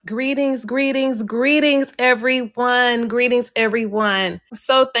Greetings, greetings, greetings, everyone. Greetings, everyone. I'm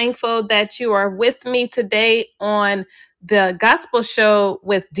so thankful that you are with me today on the gospel show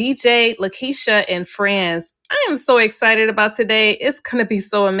with DJ LeKeisha and friends. I am so excited about today. It's going to be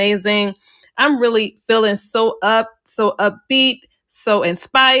so amazing. I'm really feeling so upbeat, so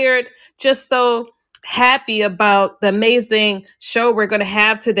inspired, just so happy about the amazing show we're going to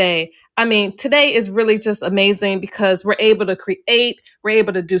have today. I mean, today is really just amazing because we're able to create, we're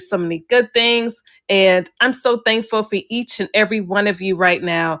able to do so many good things. And I'm so thankful for each and every one of you right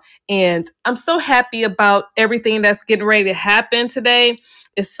now. And I'm so happy about everything that's getting ready to happen today.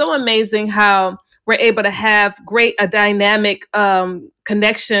 It's so amazing how we're able to have a dynamic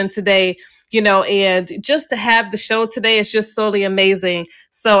connection today, and just to have the show today is just solely amazing.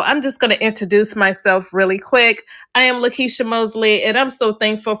 So I'm just going to introduce myself really quick. I am LeKeisha Mosley, and I'm so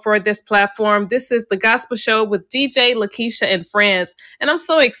thankful for this platform. This is the Gospel Show with DJ LeKeisha and friends, and I'm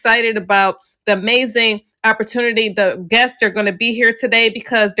so excited about the amazing opportunity. The guests are going to be here today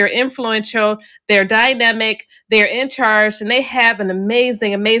because they're influential, they're dynamic, they're in charge, and they have an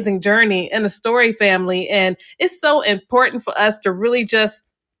amazing, amazing journey in the story family. And it's so important for us to really just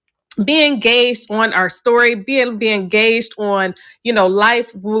be engaged on our story, be engaged on,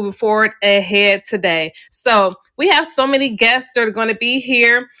 life moving forward ahead today. So we have so many guests that are going to be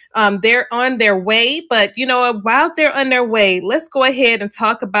here. They're on their way, but while they're on their way, let's go ahead and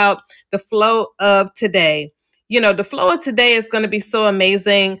talk about the flow of today. The flow of today is going to be so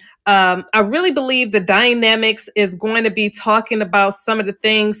amazing. I really believe the dynamics is going to be talking about some of the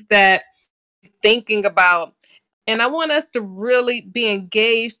things that thinking about. And I want us to really be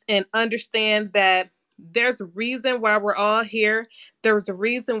engaged and understand that there's a reason why we're all here. There's a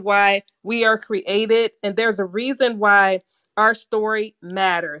reason why we are created, and there's a reason why our story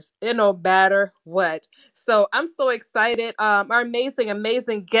matters, no matter what. So I'm so excited. Our amazing,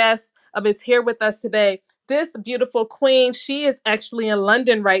 amazing guest is here with us today. This beautiful queen, she is actually in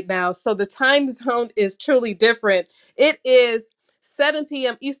London right now. So the time zone is truly different. It is 7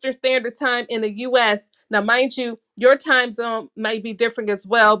 p.m. Eastern Standard Time in the US. Now, mind you, your time zone might be different as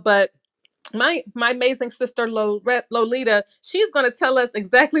well, but my amazing sister Loulita, she's going to tell us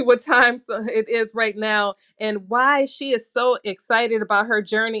exactly what time it is right now and why she is so excited about her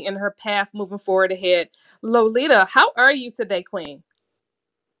journey and her path moving forward ahead. Loulita, how are you today, Queen?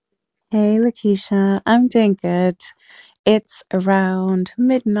 Hey, LeKeisha, I'm doing good. It's around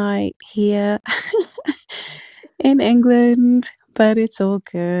midnight here in England, but it's all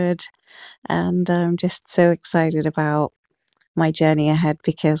good. And I'm just so excited about my journey ahead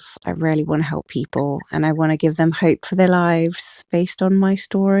because I really want to help people and I want to give them hope for their lives based on my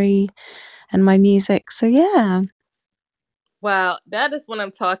story and my music. So, yeah. Wow, that is what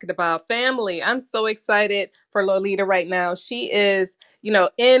I'm talking about. Family. I'm so excited for Lolita right now. She is,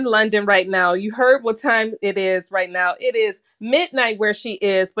 in London right now. You heard what time it is right now. It is midnight where she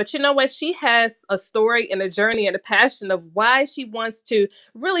is. But you know what? She has a story and a journey and a passion of why she wants to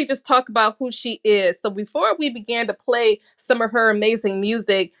really just talk about who she is. So before we began to play some of her amazing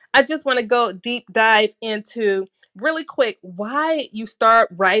music, I just want to go deep dive into really quick why you start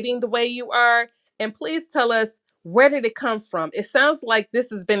writing the way you are. And please tell us, where did it come from? It sounds like this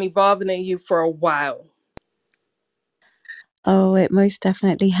has been evolving in you for a while. Oh, it most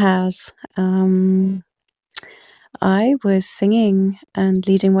definitely has. I was singing and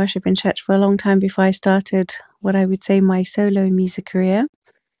leading worship in church for a long time before I started what I would say my solo music career.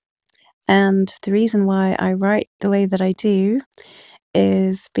 And the reason why I write the way that I do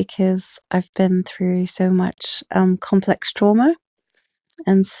is because I've been through so much complex trauma.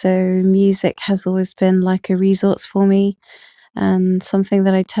 And so music has always been like a resource for me and something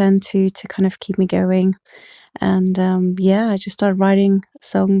that I turn to kind of keep me going. And yeah, I just started writing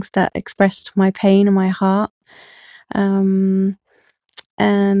songs that expressed my pain and my heart. Um,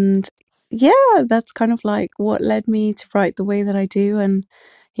 and yeah, that's kind of like what led me to write the way that I do. And,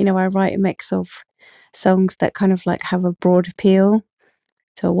 I write a mix of songs that kind of like have a broad appeal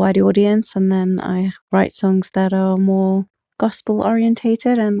to a wide audience. And then I write songs that are more gospel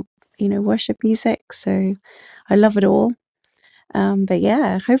orientated and, worship music. So I love it all. But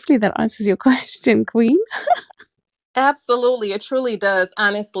yeah, hopefully that answers your question, Queen. Absolutely, it truly does.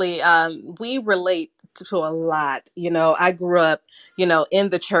 Honestly, we relate to a lot. I grew up, in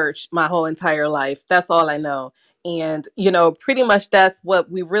the church my whole entire life. That's all I know. And, pretty much that's what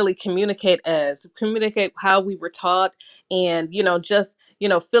we really communicate how we were taught. And, just,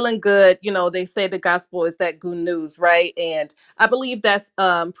 feeling good. They say the gospel is that good news, right? And I believe that's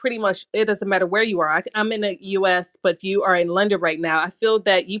pretty much it. Doesn't matter where you are. I'm in the US, but you are in London right now. I feel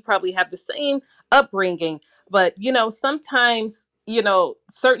that you probably have the same upbringing, but sometimes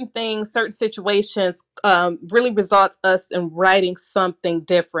certain things, certain situations really results us in writing something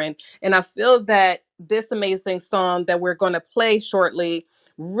different. And I feel that this amazing song that we're going to play shortly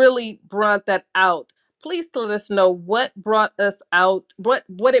really brought that out. Please let us know what brought us out, what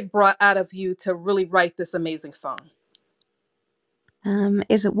it brought out of you to really write this amazing song.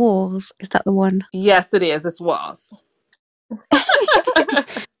 Is it Walls? Is that the one? Yes, it is. It's Walls.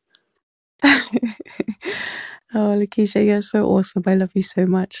 Oh, LeKeisha, you're so awesome. I love you so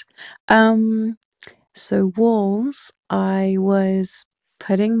much. Um, so Walls, I was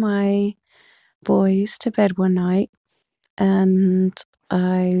putting my boys to bed one night and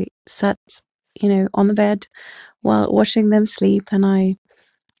I sat, on the bed while watching them sleep and I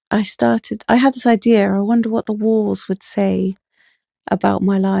had this idea. I wonder what the walls would say about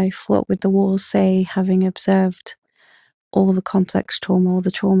my life. What would the walls say having observed all the complex trauma, all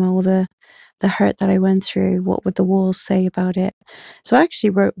the trauma, all the hurt that I went through? What would the walls say about it? So I actually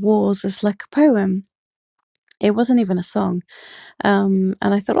wrote Walls as like a poem. It wasn't even a song. And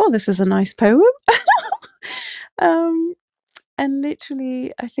I thought, oh, this is a nice poem. um, and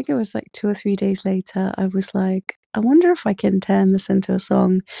literally, I think it was like 2 or 3 days later, I was like, I wonder if I can turn this into a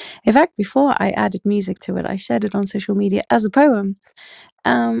song. In fact, before I added music to it, I shared it on social media as a poem.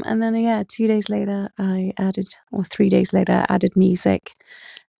 And then, yeah, 2 days later, or 3 days later, I added music.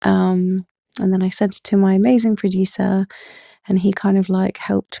 And then I sent it to my amazing producer, and he kind of like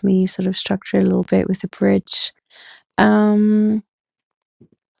helped me sort of structure it a little bit with a bridge. Um,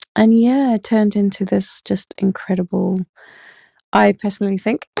 and yeah, it turned into this just incredible, I personally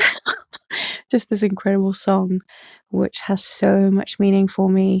think, just this incredible song, which has so much meaning for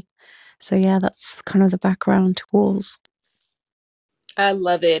me. So yeah, that's kind of the background to Walls. I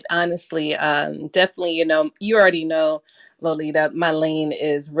love it, honestly. Definitely, you already know, Lolita, my lane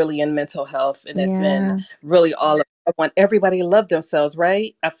is really in mental health, and it's been Yeah, really all. I want everybody to love themselves,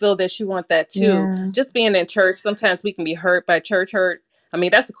 right? I feel that you want that too. yeah, Just being in church, sometimes we can be hurt by church hurt. I mean,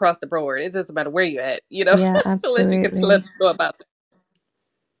 that's across the board. It doesn't matter where you're at, yeah, so let you get to let absolutely. us know about that.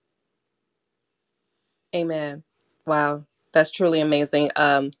 Amen. Wow, that's truly amazing.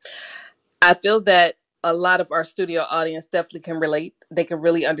 I feel that a lot of our studio audience definitely can relate. They can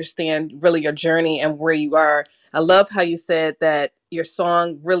really understand really your journey and where you are. I love how you said that your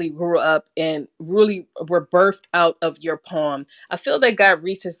song really grew up and really were birthed out of your poem. I feel that God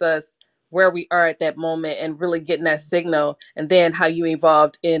reaches us where we are at that moment and really getting that signal, and then how you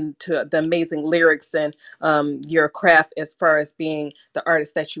evolved into the amazing lyrics and your craft as far as being the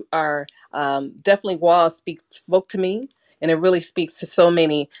artist that you are. Definitely Wall spoke to me, and it really speaks to so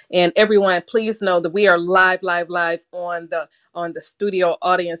many. And everyone, please know that we are live on the studio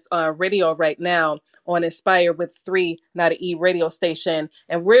audience radio right now on Inspire with Three, not an E radio station.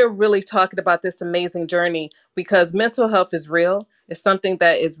 And we're really talking about this amazing journey because mental health is real. It's something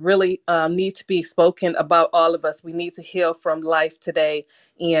that is really need to be spoken about. All of us, we need to heal from life today.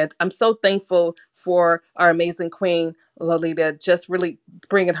 And I'm so thankful for our amazing queen Lolita, just really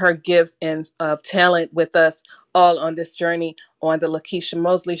bringing her gifts and of talent with us all on this journey on the LeKeisha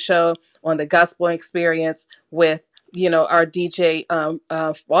Mosley show, on the Gospel Experience with our DJ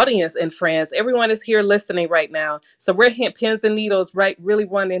audience and friends. Everyone is here listening right now, so we're hitting pins and needles, right? Really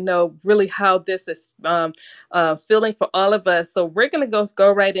wanting to know really how this is feeling for all of us. So we're gonna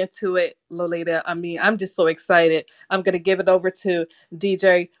go right into it, Lolita. I mean, I'm just so excited. I'm gonna give it over to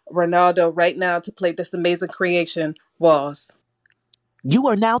DJ Ronaldo right now to play this amazing creation, Walls. You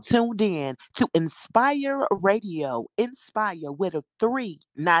are now tuned in to Inspire Radio. Inspire with a three,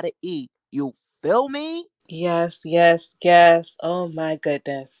 not an E. You feel me? Yes, yes, yes. Oh my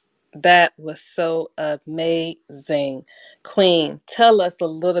goodness. That was so amazing. Queen, tell us a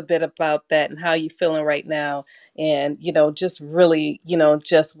little bit about that and how you feeling right now. And, just really,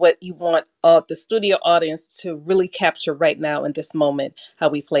 just what you want the studio audience to really capture right now in this moment, how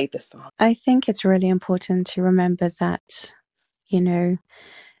we played this song. I think it's really important to remember that, you know,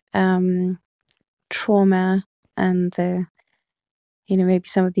 um, trauma and maybe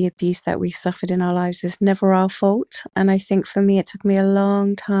some of the abuse that we've suffered in our lives is never our fault. And I think for me, it took me a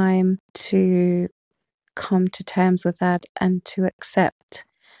long time to come to terms with that and to accept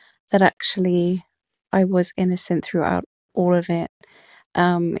that actually I was innocent throughout all of it,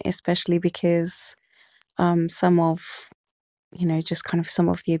 especially because some of just kind of some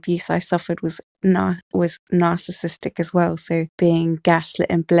of the abuse I suffered was narcissistic as well. So being gaslit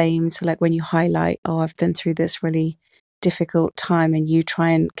and blamed. So like when you highlight, oh, I've been through this really difficult time, and you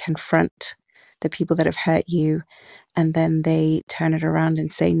try and confront the people that have hurt you, and then they turn it around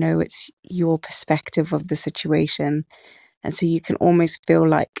and say, no, it's your perspective of the situation. And so you can almost feel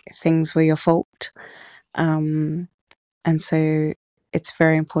like things were your fault. Um, And so it's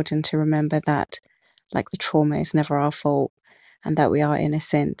very important to remember that, like, the trauma is never our fault and that we are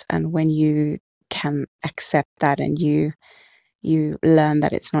innocent. And when you can accept that and you learn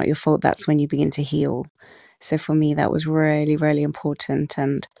that it's not your fault, that's when you begin to heal. So for me, that was really, really important.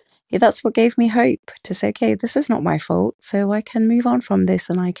 And yeah, that's what gave me hope to say, okay, this is not my fault. So I can move on from this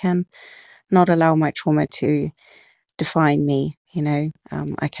and I can not allow my trauma to define me.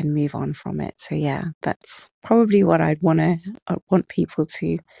 I can move on from it. So yeah, that's probably what I want people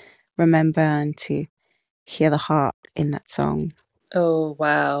to remember and to hear the heart in that song. Oh,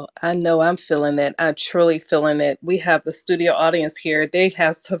 wow. I know I'm feeling it. I'm truly feeling it. We have the studio audience here. They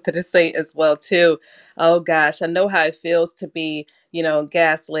have something to say as well, too. Oh, gosh. I know how it feels to be,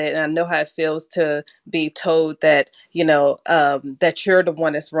 gaslit. And I know how it feels to be told that, that you're the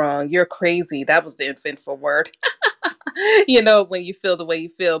one that's wrong. You're crazy. That was the infantful word. When you feel the way you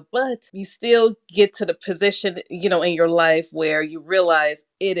feel, but you still get to the position, in your life where you realize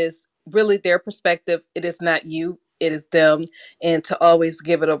it is really their perspective. It is not you. It is them, and to always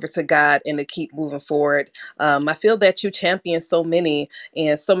give it over to God and to keep moving forward. I feel that you champion so many,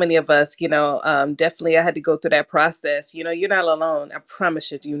 and so many of us. Definitely, I had to go through that process. You're not alone. I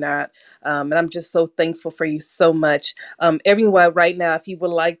promise you, you're not. And I'm just so thankful for you so much. Everyone, right now, if you would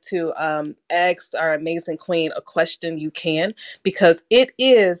like to ask our amazing queen a question, you can, because it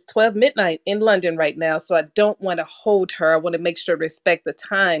is 12 midnight in London right now. So I don't want to hold her. I want to make sure to respect the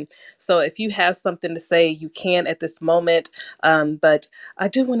time. So if you have something to say, you can at this moment. But I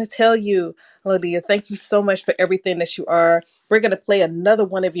do want to tell you, Loulita, thank you so much for everything that you are. We're going to play another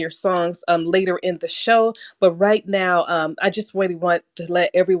one of your songs later in the show. But right now, I just really want to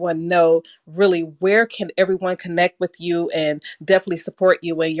let everyone know really where can everyone connect with you and definitely support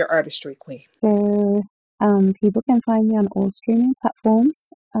you in your artistry, Queen. So people can find me on all streaming platforms.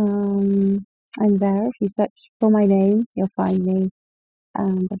 I'm there. If you search for my name, you'll find me.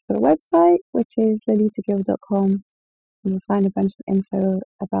 And I've got a website, which is lolitagill.com. You'll find a bunch of info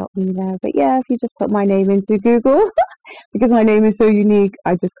about me there. But yeah, if you just put my name into Google, because my name is so unique,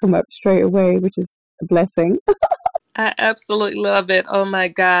 I just come up straight away, which is a blessing. I absolutely love it. Oh my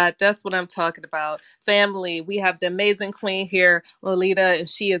God. That's what I'm talking about. Family. We have the amazing queen here, Loulita, and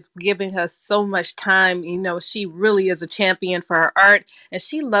she is giving us so much time. She really is a champion for her art, and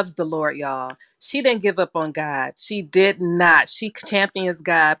she loves the Lord, y'all. She didn't give up on God. She did not. She champions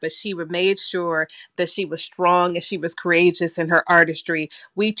God, but she made sure that she was strong and she was courageous in her artistry.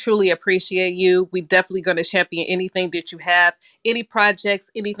 We truly appreciate you. We definitely going to champion anything that you have, any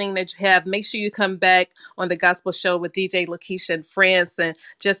projects, anything that you have. Make sure you come back on the gospel show with DJ LeKeisha and friends, and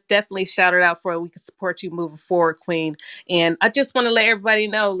just definitely shout it out for we can support you moving forward, Queen. And I just want to let everybody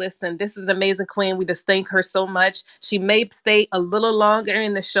know, listen, this is an amazing Queen. We just thank her so much. She may stay a little longer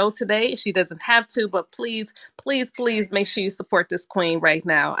in the show today. She doesn't have to, but please, please, please make sure you support this Queen right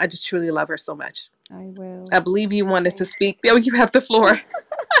now. I just truly love her so much. I will. I believe you wanted to speak. Oh, you have the floor.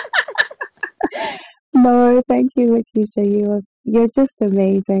 No, thank you, Lakeisha. You're just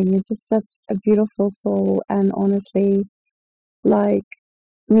amazing. You're just such a beautiful soul. And honestly, like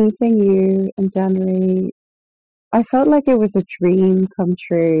meeting you in January, I felt like it was a dream come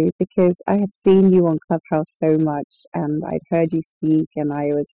true because I had seen you on Clubhouse so much and I'd heard you speak and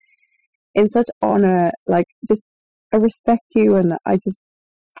I was in such honor, like just I respect you and I just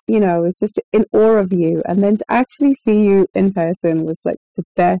was just in awe of you. And then to actually see you in person was like the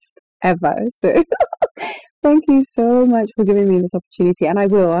best ever. So thank you so much for giving me this opportunity. And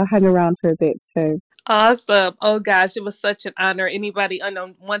I'll hang around for a bit. So Awesome. Oh gosh, it was such an honor. Anybody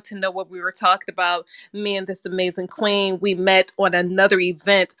unknown want to know what we were talking about? Me and this amazing queen, we met on another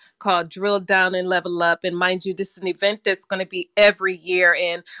event called Drill Down and Level Up. And mind you, this is an event that's going to be every year.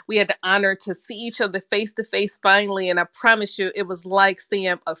 And we had the honor to see each other face to face finally. And I promise you, it was like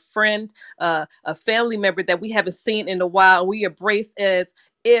seeing a friend, a family member that we haven't seen in a while. We embraced as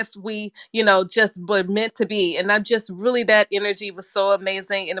if we, just were meant to be. And I just really, that energy was so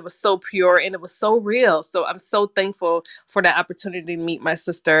amazing and it was so pure and it was so real. So I'm so thankful for the opportunity to meet my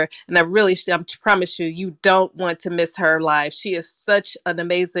sister. And I promise you, you don't want to miss her live. She is such an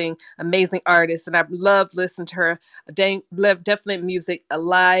amazing, amazing artist. And I've loved listening to her. Definitely music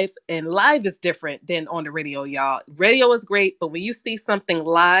alive. And live is different than on the radio, y'all. Radio is great, but when you see something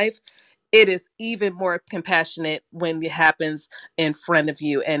live, it is even more compassionate when it happens in front of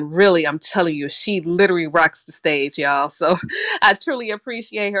you. And really, I'm telling you, she literally rocks the stage, y'all. So I truly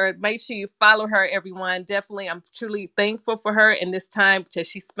appreciate her. Make sure you follow her, everyone. Definitely, I'm truly thankful for her in this time that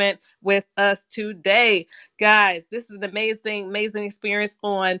she spent with us today. Guys, this is an amazing, amazing experience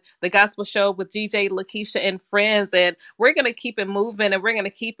on the Gospel Show with DJ LeKeisha and friends. And we're going to keep it moving and we're going to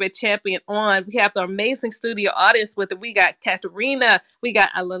keep it champion on. We have the amazing studio audience with it. We got Katerina, we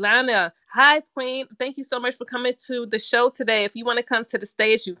got Alana. Hi, Queen. Thank you so much for coming to the show today. If you want to come to the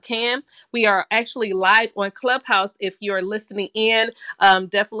stage, you can. We are actually live on Clubhouse if you're listening in.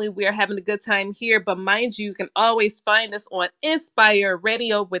 Definitely, we are having a good time here. But mind you, you can always find us on Inspire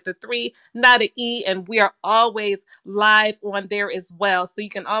Radio with a 3, not an E. And we are always live on there as well. So you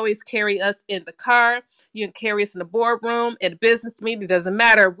can always carry us in the car. You can carry us in the boardroom, at a business meeting. It doesn't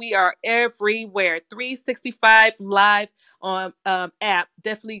matter. We are everywhere. 365 live on app.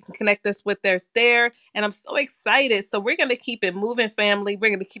 Definitely you can connect us with us there. And I'm so excited. So we're going to keep it moving, family. We're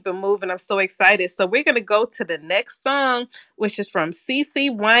going to keep it moving. I'm so excited. So we're going to go to the next song, which is from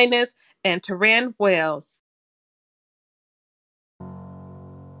CeCe Winans and Terran Wells.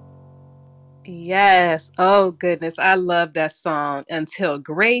 Yes. Oh, goodness. I love that song, Until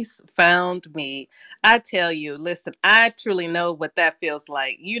Grace Found Me. I tell you, listen, I truly know what that feels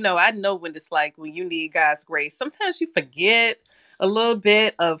like. I know when it's like when you need God's grace. Sometimes you forget a little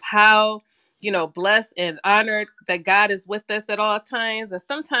bit of how, blessed and honored that God is with us at all times. And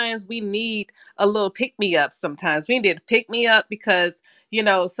sometimes we need a little pick me up. Sometimes we need to pick me up because,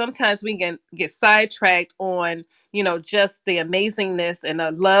 sometimes we can get sidetracked on just the amazingness and the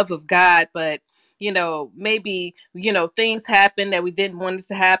love of God. But, maybe, things happen that we didn't want it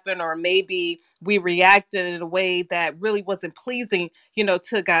to happen, or maybe we reacted in a way that really wasn't pleasing,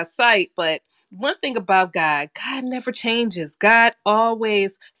 to God's sight. But one thing about God never changes. God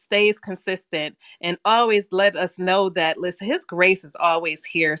always stays consistent and always let us know that, listen, his grace is always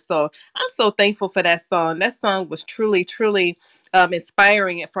here. So I'm so thankful for that song. That song was truly, truly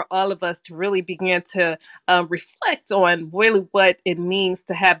inspiring for all of us to really begin to reflect on really what it means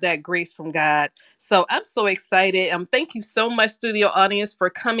to have that grace from God. So I'm so excited. Thank you so much, studio audience, for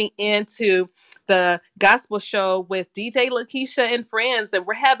coming into the gospel show with DJ LeKeisha and friends. And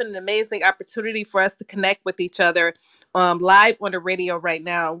we're having an amazing opportunity for us to connect with each other live on the radio right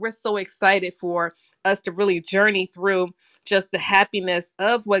now. We're so excited for us to really journey through just the happiness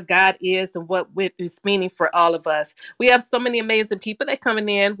of what God is and what it is meaning for all of us. We have so many amazing people that coming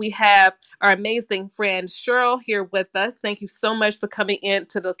in. We have our amazing friend Cheryl here with us. Thank you so much for coming in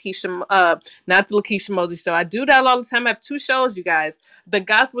to the LeKeisha, not the LeKeisha Mosley show. I do that all the time. I have 2 shows, you guys. The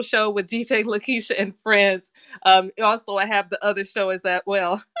gospel show with DJ LeKeisha and friends. Also, I have the other show as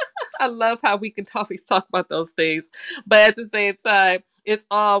well. I love how we can always talk about those things, but at the same time, it's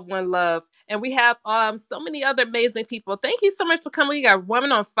all one love. And we have so many other amazing people. Thank you so much for coming. We got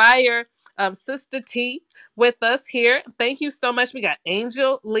Woman on Fire, Sister T with us here. Thank you so much. We got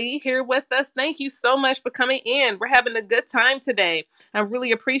Angel Lee here with us. Thank you so much for coming in. We're having a good time today. I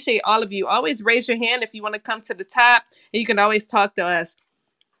really appreciate all of you. Always raise your hand if you want to come to the top, and you can always talk to us.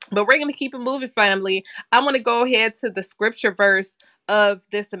 But we're going to keep it moving, family. I want to go ahead to the scripture verse of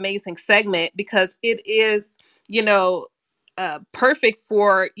this amazing segment because it is, you know, perfect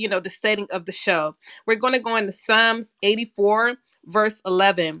for, the setting of the show. We're going to go into Psalms 84, verse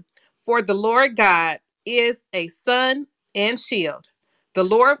 11. For the Lord God is a sun and shield. The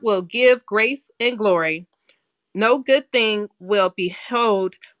Lord will give grace and glory. No good thing will be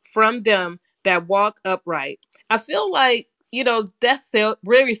held from them that walk upright. I feel like, that's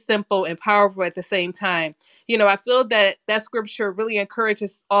really simple and powerful at the same time. I feel that that scripture really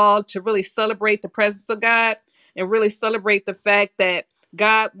encourages all to really celebrate the presence of God and really celebrate the fact that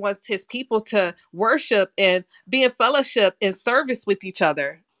God wants his people to worship and be in fellowship and service with each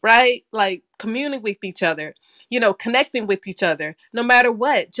other, right? Like communing with each other, connecting with each other, no matter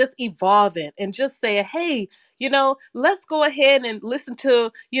what, just evolving and just saying, hey, let's go ahead and listen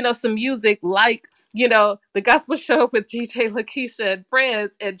to, some music like, the gospel show with DJ LeKeisha and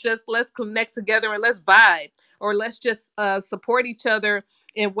friends, and just let's connect together and let's vibe, or let's just support each other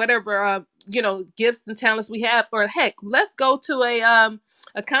in whatever, gifts and talents we have, or heck, let's go to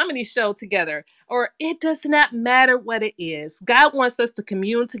a comedy show together, or it does not matter what it is. God wants us to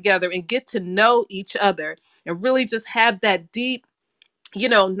commune together and get to know each other and really just have that deep,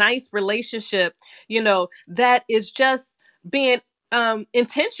 nice relationship, that is just being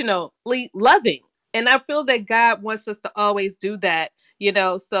intentionally loving. And I feel that God wants us to always do that,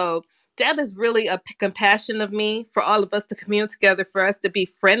 so that is really a compassion of me for all of us to commune together, for us to be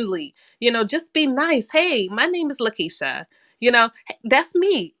friendly, just be nice. Hey, my name is LeKeisha, hey, that's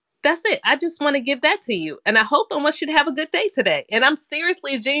me. That's it. I just want to give that to you. And I want you to have a good day today. And I'm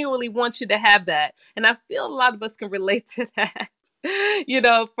seriously, genuinely want you to have that. And I feel a lot of us can relate to that,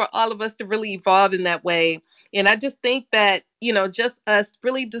 for all of us to really evolve in that way. And I just think that, just us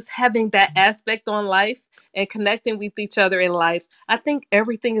really just having that aspect on life and connecting with each other in life, I think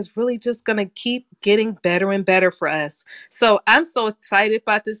everything is really just going to keep getting better and better for us. So I'm so excited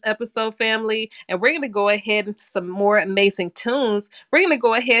about this episode, family. And we're going to go ahead into some more amazing tunes. We're going to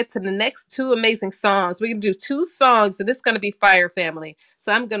go ahead to the next two amazing songs. We're going to do two songs, and it's going to be fire, family.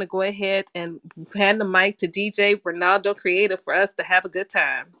 So I'm going to go ahead and hand the mic to DJ Ronaldo Creative for us to have a good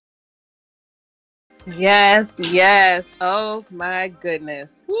time. Yes, yes. Oh my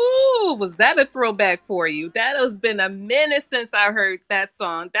goodness. Woo! Was that a throwback for you? That has been a minute since I heard that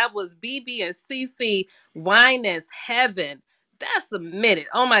song. That was BB and CC, Wine is Heaven. That's a minute.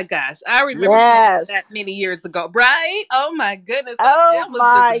 Oh my gosh. I remember that Yes. many years ago, right? Oh my goodness. Oh That was just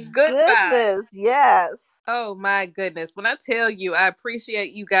my good vibes. goodness. Yes. Oh my goodness. When I tell you, I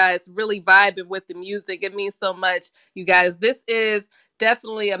appreciate you guys really vibing with the music. It means so much, you guys. This is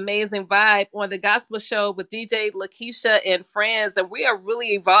definitely amazing vibe on the gospel show with DJ LeKeisha and friends. And we are really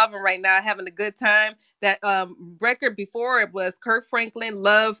evolving right now, having a good time. That record before it was Kirk Franklin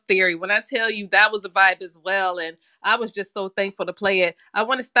Love Theory. When I tell you that was a vibe as well. And I was just so thankful to play it. I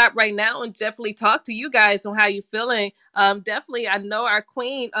want to stop right now and definitely talk to you guys on how you feeling. Definitely, I know our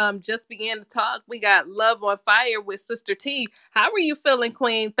queen just began to talk. We got Love on Fire with Sister T. How are you feeling,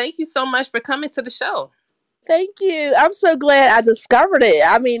 Queen? Thank you so much for coming to the show. Thank you. I'm so glad I discovered it.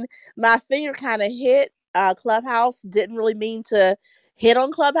 I mean, my finger kind of hit Clubhouse. Didn't really mean to hit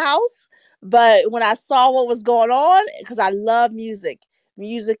on Clubhouse, but when I saw what was going on, because I love music,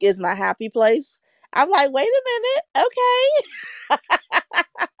 music is my happy place. I'm like, wait a minute, okay.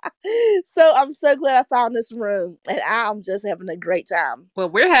 So I'm so glad I found this room, and I'm just having a great time. Well,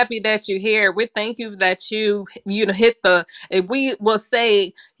 we're happy that you're here. We thank you that you hit the. If we will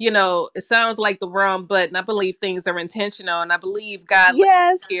say, it sounds like the wrong button. I believe things are intentional, and I believe God led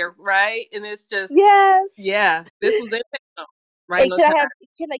you here, Yes, right? And it's just, yes. yeah, this was intentional, right And on time.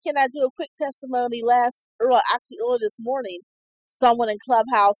 can I do a quick testimony? Actually earlier this morning, someone in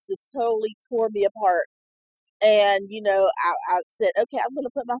Clubhouse just totally tore me apart. And I said, okay, I'm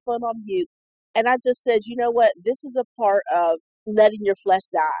gonna put my phone on mute. And I just said, you know what? This is a part of letting your flesh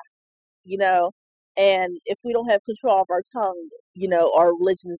die, you know. And if we don't have control of our tongue, our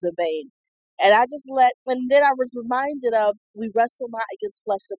religion is in vain. And then I was reminded of we wrestle not against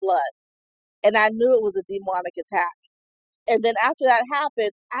flesh and blood. And I knew it was a demonic attack. And then after that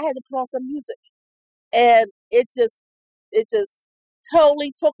happened, I had to put on some music, and it just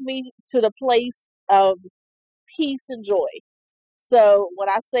totally took me to the place of peace and joy. So when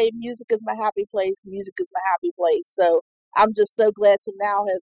I say music is my happy place, music is my happy place. So I'm just so glad to now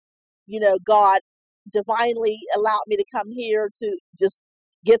have, God divinely allowed me to come here to just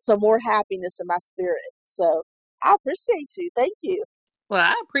get some more happiness in my spirit. So I appreciate you. Thank you. Well,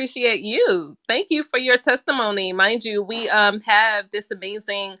 I appreciate you. Thank you for your testimony. Mind you, we have this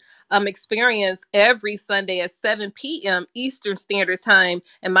amazing experience every Sunday at 7 p.m. Eastern Standard Time.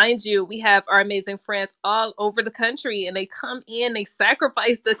 And mind you, we have our amazing friends all over the country and they come in, they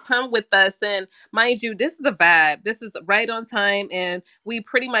sacrifice to come with us. And mind you, this is a vibe. This is right on time. And we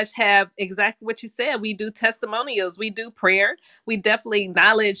pretty much have exactly what you said. We do testimonials, we do prayer. We definitely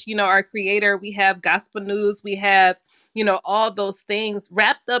acknowledge, our creator. We have gospel news. We have all those things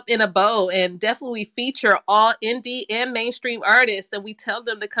wrapped up in a bow, and definitely feature all indie and mainstream artists. And we tell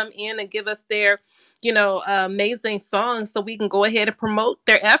them to come in and give us their, amazing songs so we can go ahead and promote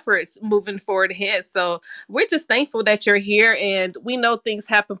their efforts moving forward ahead. So we're just thankful that you're here, and we know things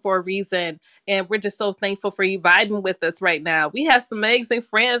happen for a reason. And we're just so thankful for you vibing with us right now. We have some amazing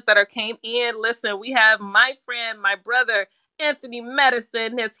friends that are came in. Listen, we have my friend, my brother, Anthony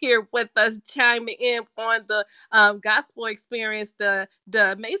Medicine is here with us, chiming in on the gospel experience, the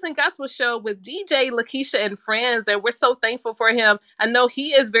amazing gospel show with DJ LeKeisha and friends, and we're so thankful for him. I know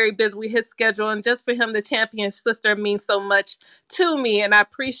he is very busy with his schedule, and just for him to champion sister means so much to me, and I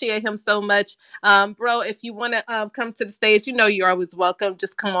appreciate him so much. Bro, if you want to come to the stage, you're always welcome.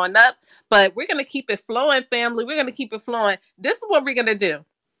 Just come on up. But we're gonna keep it flowing, family. We're gonna keep it flowing. This is what we're gonna do.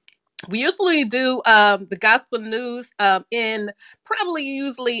 We usually do the gospel news in probably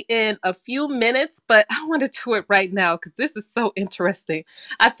usually in a few minutes, but I want to do it right now because this is so interesting.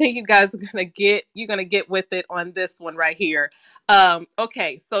 I think you guys are gonna get with it on this one right here.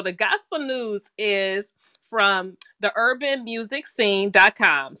 Okay, so the gospel news is from the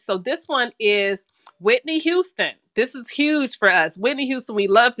urbanmusicscene.com. So this one is Whitney Houston. This is huge for us. Whitney Houston, we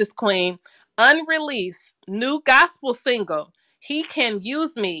love this queen. Unreleased new gospel single. He Can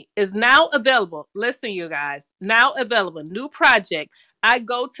Use Me is now available. Listen, you guys, now available. New project. I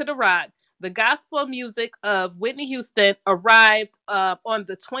Go to the Rock. The gospel music of Whitney Houston arrived on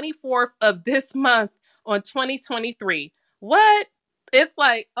the 24th of this month on 2023. What? It's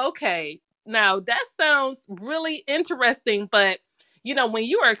like, okay, now that sounds really interesting, but when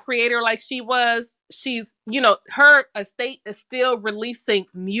you are a creator like she was, her estate is still releasing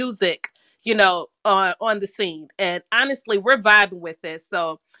music, on the scene. And honestly, we're vibing with this.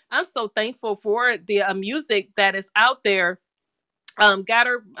 So I'm so thankful for the music that is out there. Got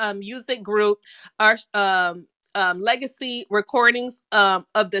her music group, our legacy recordings of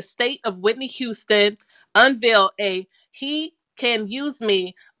the state of Whitney Houston unveil a He Can Use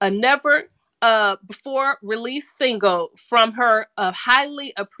Me, a never before release single from her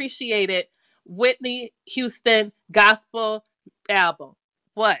highly appreciated Whitney Houston gospel album.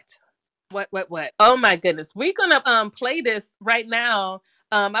 What? What? Oh my goodness. We're gonna play this right now.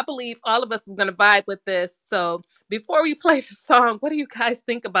 I believe all of us is gonna vibe with this. So before we play the song, what do you guys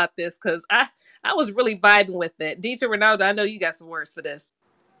think about this? Because I was really vibing with it. DJ Ronaldo, I know you got some words for this.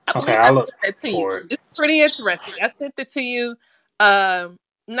 I Okay, believe I I look sent that to you. for it. It's pretty interesting. I sent it to you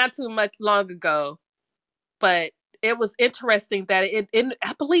not too much long ago, but it was interesting that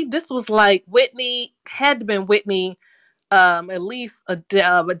I believe this was like Whitney had been Whitney at least a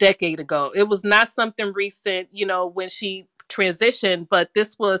decade ago. It was not something recent, when she transitioned, but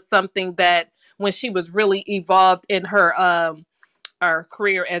this was something that when she was really evolved in her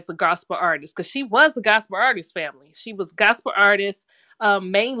career as a gospel artist, because she was a gospel artist family. She was gospel artist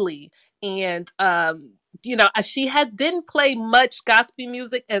mainly, and she had didn't play much gospel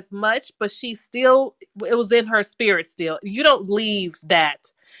music as much, but she still it was in her spirit still. You don't leave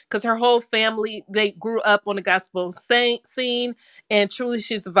that because her whole family they grew up on the gospel scene, and truly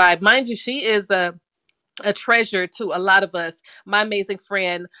she survived. Mind you, she is a treasure to a lot of us. My amazing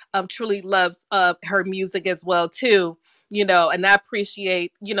friend truly loves her music as well too. And I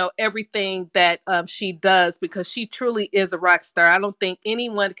appreciate everything that she does because she truly is a rock star. I don't think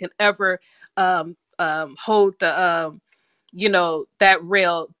anyone can ever hold the that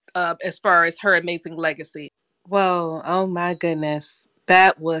rail as far as her amazing legacy. Whoa, oh my goodness.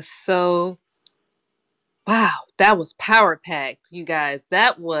 That was so wow, that was power packed, you guys.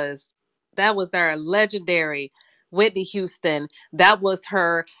 That was our legendary Whitney Houston. That was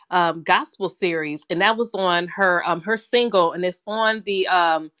her gospel series, and that was on her single, and it's on the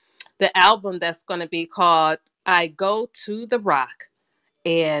album that's going to be called "I Go to the Rock."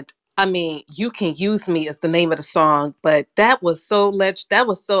 And I mean, You Can Use Me is the name of the song, but that was so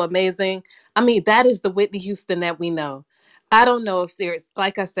amazing. I mean, that is the Whitney Houston that we know. I don't know if there's,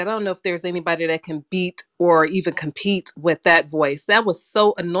 like I said, I don't know if there's anybody that can beat or even compete with that voice. That was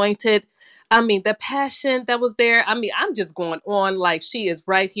so anointed. I mean, the passion that was there. I mean, I'm just going on like she is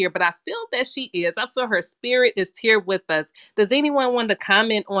right here, but I feel that she is. I feel her spirit is here with us. Does anyone want to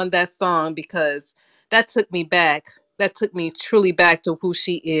comment on that song? Because that took me back. That took me truly back to who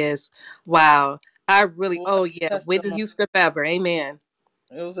she is. Wow. I really, What oh a yeah, Whitney testimony. Houston forever. Amen.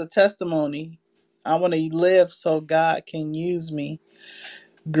 It was a testimony. I want to live so God can use me.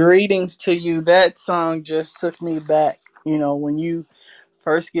 Greetings to you. That song just took me back. When you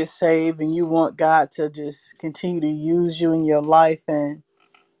first get saved and you want God to just continue to use you in your life, and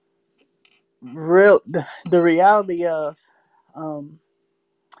the reality of um,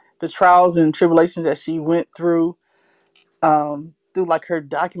 the trials and tribulations that she went through like her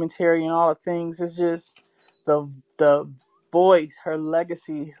documentary and all the things. It's just the voice, her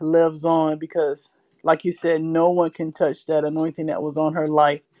legacy lives on because, like you said, no one can touch that anointing that was on her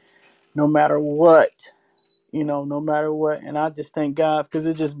life, no matter what, no matter what. And I just thank God because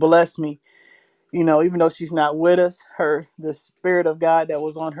it just blessed me. Even though she's not with us, the spirit of God that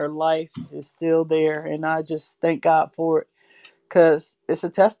was on her life is still there, and I just thank God for it because it's a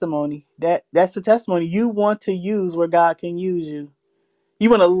testimony. That's a testimony you want to use where God can use you. You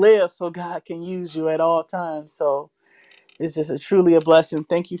want to live so God can use you at all times. So it's just truly a blessing.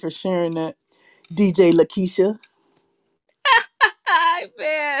 Thank you for sharing that, DJ LeKeisha. Hi,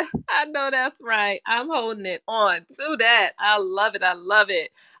 man. I know that's right. I'm holding it on to that. I love it. I love it.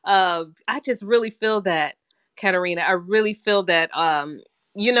 I just really feel that, Katarina. I really feel that.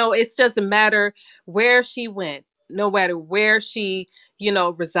 It doesn't matter where she went, no matter where she,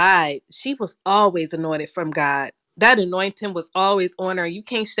 reside. She was always anointed from God. That anointing was always on her. You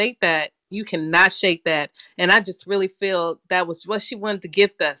can't shake that. You cannot shake that. And I just really feel that was what she wanted to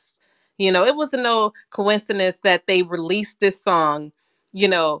gift us. It wasn't no coincidence that they released this song, you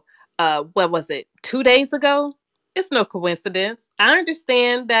know, what was it, 2 days ago? It's no coincidence. I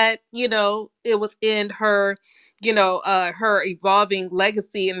understand that, it was in her, her evolving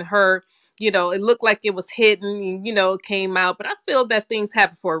legacy and her, it looked like it was hidden and, it came out. But I feel that things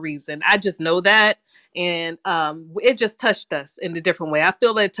happen for a reason. I just know that. And it just touched us in a different way. I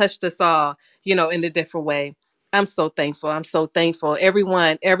feel that it touched us all, in a different way. I'm so thankful. I'm so thankful.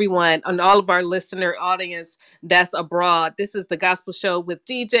 Everyone, and all of our listener audience that's abroad. This is the Gospel Show with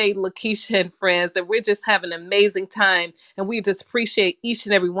DJ LeKeisha and friends, and we're just having an amazing time. And we just appreciate each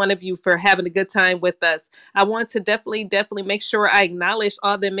and every one of you for having a good time with us. I want to definitely make sure I acknowledge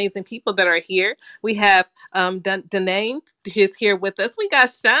all the amazing people that are here. We have Danae is here with us. We got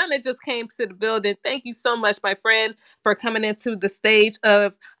Sean that just came to the building. Thank you so much, my friend, for coming into the stage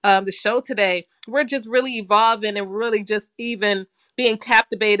of the show today. We're just really evolving and really just even being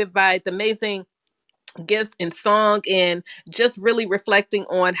captivated by the amazing gifts in song and just really reflecting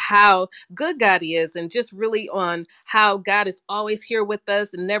on how good God is and just really on how God is always here with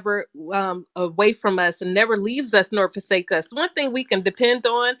us and never away from us and never leaves us nor forsake us. One thing we can depend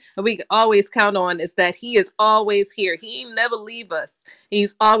on and we can always count on is that he is always here. He ain't never leave us.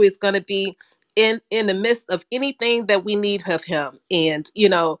 He's always going to be in the midst of anything that we need of him, and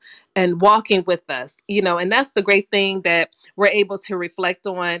and walking with us, and that's the great thing that we're able to reflect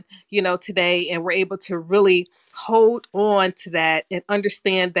on, today. And we're able to really hold on to that and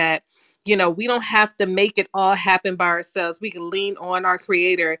understand that, we don't have to make it all happen by ourselves. We can lean on our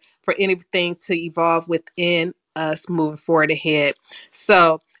creator for anything to evolve within us moving forward ahead.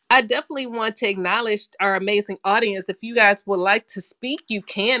 So I definitely want to acknowledge our amazing audience. If you guys would like to speak, you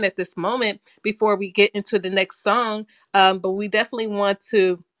can at this moment before we get into the next song. But we definitely want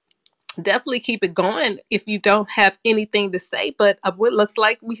to definitely keep it going if you don't have anything to say. But what looks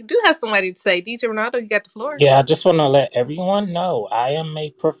like we do have somebody to say. DJ Ronaldo, you got the floor. Yeah, I just want to let everyone know I am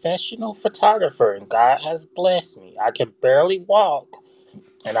a professional photographer and God has blessed me. I can barely walk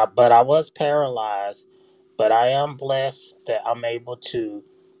but I was paralyzed, but I am blessed that I'm able to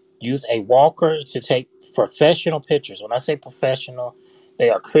use a walker to take professional pictures. When I say professional, they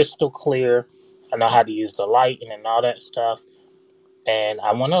are crystal clear. I know how to use the lighting and all that stuff. And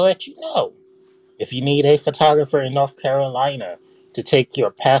I want to let you know, if you need a photographer in North Carolina to take your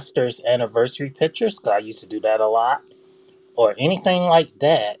pastor's anniversary pictures, 'cause I used to do that a lot, or anything like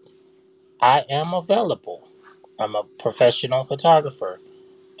that, I am available. I'm a professional photographer,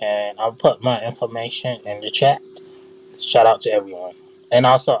 and I'll put my information in the chat. Shout out to everyone. And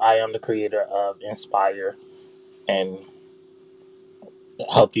also, I am the creator of Inspire, and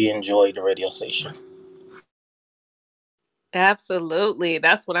hope you enjoy the radio station. Absolutely.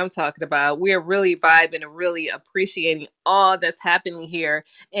 That's what I'm talking about. We're really vibing and really appreciating all that's happening here.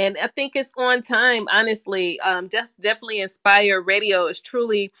 And I think it's on time, honestly. Just definitely Inspire Radio is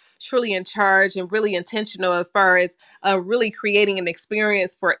truly in charge and really intentional as far as really creating an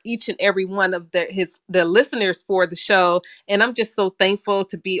experience for each and every one of the listeners for the show. And I'm just so thankful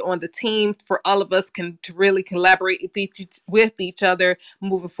to be on the team for all of us to really collaborate with each other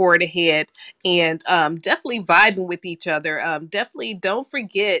moving forward ahead, and definitely vibing with each other. Definitely don't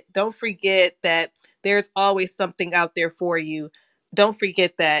forget that there's always something out there for you. Don't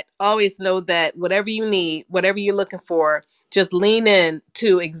forget that. Always know that whatever you need, whatever you're looking for, just lean in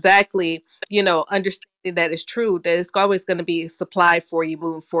to exactly, understanding that it's true, that it's always going to be supplied for you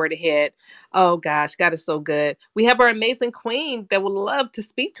moving forward ahead. Oh gosh, God is so good. We have our amazing queen that would love to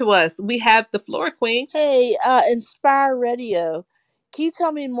speak to us. We have the floor, queen. Hey, Inspire Radio. Can you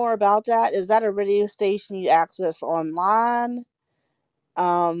tell me more about that? Is that a radio station you access online?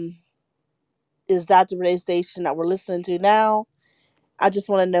 Um, is that the radio station that we're listening to now? I just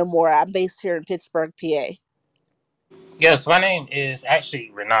want to know more. I'm based here in Pittsburgh, PA. Yes, my name is actually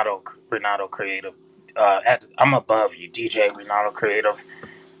Renato Creative. I'm above you, DJ Renato Creative,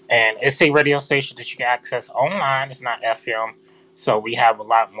 and it's a radio station that you can access online. It's not FM, so we have a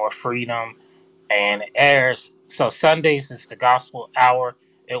lot more freedom, and it airs. So Sundays is the gospel hour.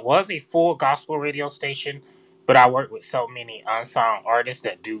 It was a full gospel radio station, but I work with so many unsung artists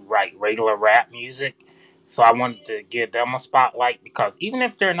that do write regular rap music. So I wanted to give them a spotlight because even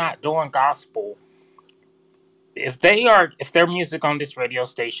if they're not doing gospel, if their music on this radio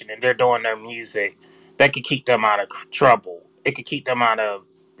station and they're doing their music, that could keep them out of trouble. It could keep them out of,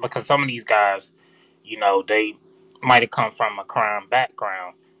 because some of these guys, they might have come from a crime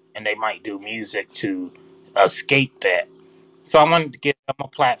background and they might do music to escape that. So I wanted to give them a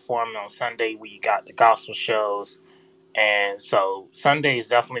platform on Sunday. We got the gospel shows, and so Sunday is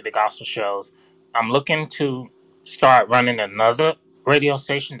definitely the gospel shows. I'm looking to start running another radio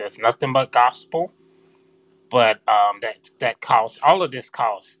station that's nothing but gospel, but that costs, all of this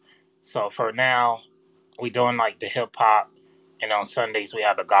costs. So for now, we doing like the hip hop, and on Sundays we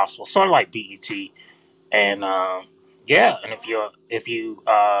have the gospel, sort of like BET. And yeah, and if you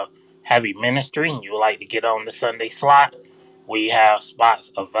have a ministry and you would like to get on the Sunday slot, we have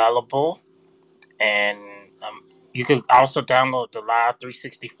spots available. And you can also download the Live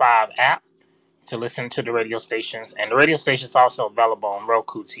 365 app to listen to the radio stations. And the radio station is also available on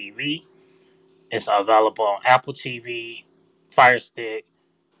Roku TV. It's available on Apple TV, Fire Stick,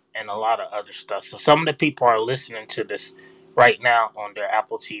 and a lot of other stuff. So some of the people are listening to this right now on their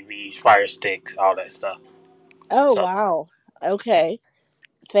Apple TVs, Fire Sticks, all that stuff. Oh So wow. Okay.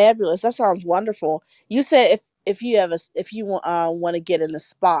 Fabulous. That sounds wonderful. You said if you have a if you want to get in a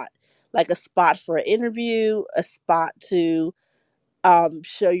spot, like a spot for an interview, a spot to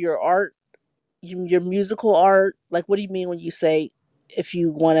show your art, your musical art. Like what do you mean when you say if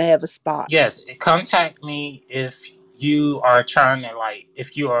you want to have a spot? yes, contact me if you are trying to like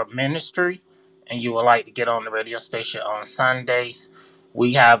if you are a ministry and you would like to get on the radio station on Sundays.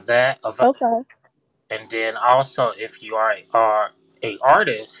 We have that available. Okay. And then also if you are a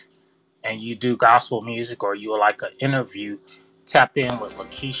artist and you do gospel music or you would like an interview, tap in with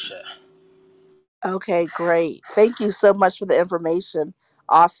LeKeisha. Okay, great. Thank you so much for the information.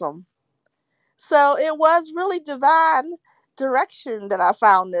 Awesome. So it was really divine direction that I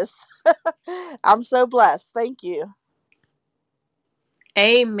found this. I'm so blessed. Thank you.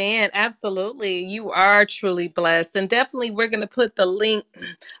 Amen. Absolutely. You are truly blessed. And definitely, we're going to put the link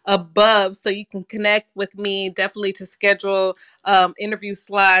above so you can connect with me, definitely to schedule interview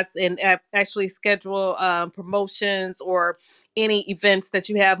slots and actually schedule promotions or any events that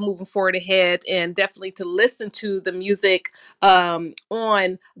you have moving forward ahead, and definitely to listen to the music on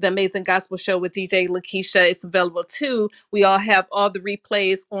the Amazing Gospel Show with DJ LeKeisha. It's available too. We all have all the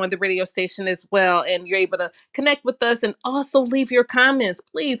replays on the radio station as well, and you're able to connect with us and also leave your comments.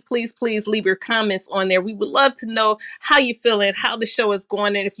 Please, please, please leave your comments on there. We would love to know how you feeling, how the show is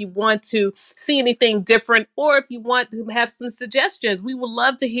going, and if you want to see anything different or if you want to have some suggestions, we would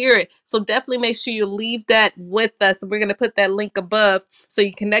love to hear it. So definitely make sure you leave that with us. We're going to put that link above so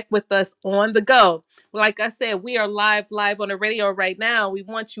you connect with us on the go. Like I said, we are live on the radio right now. We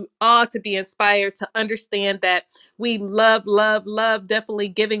want you all to be inspired to understand that we love definitely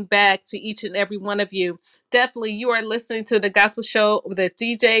giving back to each and every one of you. Definitely, you are listening to the Gospel Show with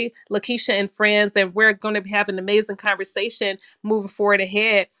DJ LeKeisha and friends, and we're going to have an amazing conversation moving forward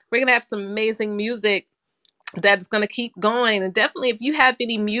ahead. We're going to have some amazing music that is going to keep going. And definitely, if you have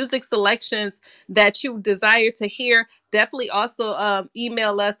any music selections that you desire to hear, definitely also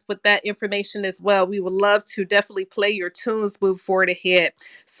email us with that information as well. We would love to definitely play your tunes move forward ahead.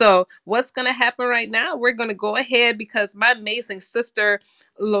 So what's going to happen right now? We're going to go ahead because my amazing sister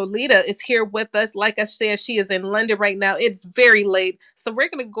Loulita is here with us. Like I said, she is in London right now. It's very late. So we're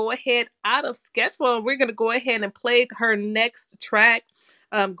going to go ahead out of schedule and we're going to go ahead and play her next track,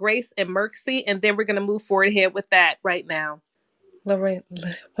 Grace and Mercy, and then we're going to move forward ahead with that right now. Lorraine,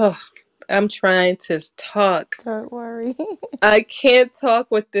 oh, I'm trying to talk. Don't worry. I can't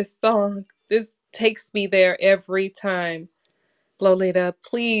talk with this song. This takes me there every time. Lolita,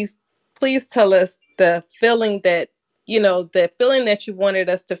 please, please tell us the feeling that, the feeling that you wanted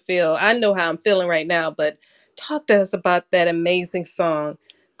us to feel. I know how I'm feeling right now, but talk to us about that amazing song,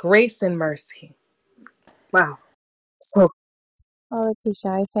 Grace and Mercy. Wow. So Well,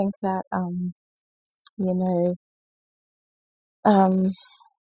 LeKeisha, I think that you know, um,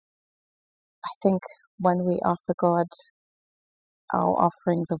 I think when we offer God our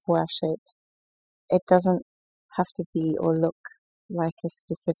offerings of worship, it doesn't have to be or look like a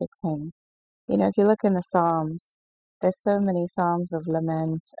specific thing. You know, if you look in the Psalms, there's so many Psalms of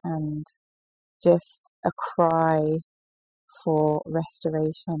lament and just a cry for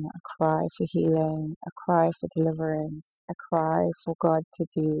restoration, a cry for healing, a cry for deliverance, a cry for God to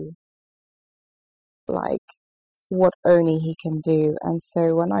do like what only He can do. And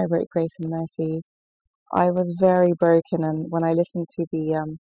so when I wrote Grace and Mercy, I was very broken. And when I listened to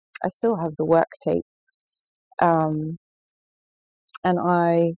I still have the work tape, um, and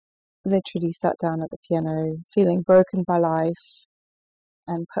I literally sat down at the piano feeling broken by life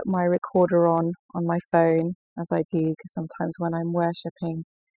and put my recorder on my phone as I do, because sometimes when I'm worshipping,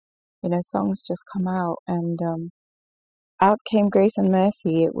 songs just come out, and out came Grace and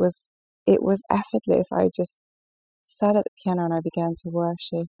Mercy. It was effortless. I just sat at the piano and I began to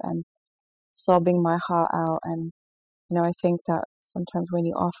worship and sobbing my heart out. And I think that sometimes when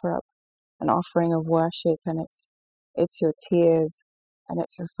you offer up an offering of worship, and it's your tears and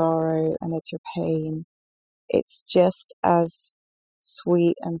it's your sorrow and it's your pain, it's just as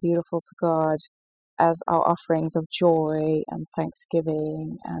sweet and beautiful to God as our offerings of joy and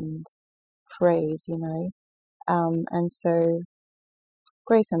thanksgiving and praise. And so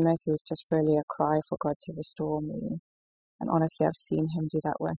Grace and Mercy was just really a cry for God to restore me. And honestly, I've seen Him do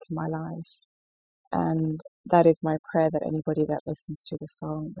that work in my life. And that is my prayer, that anybody that listens to the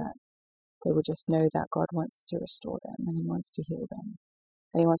song, that they will just know that God wants to restore them, and He wants to heal them,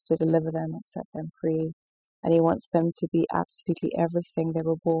 and He wants to deliver them and set them free. And He wants them to be absolutely everything they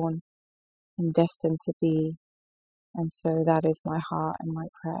were born and destined to be. And so that is my heart and my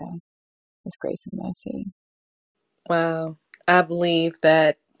prayer with Grace and Mercy. Wow. I believe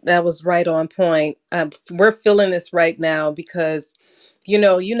that that was right on point. We're feeling this right now because, you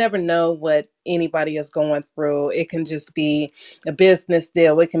never know what anybody is going through. It can just be a business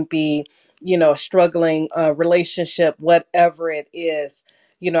deal, it can be, a struggling relationship, whatever it is.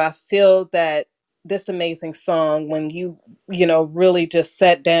 I feel that this amazing song, when really just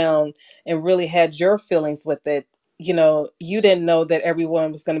sat down and really had your feelings with it, you didn't know that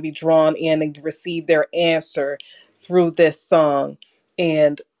everyone was going to be drawn in and receive their answer through this song.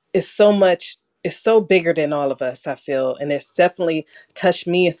 And it's so much, it's so bigger than all of us, I feel. And it's definitely touched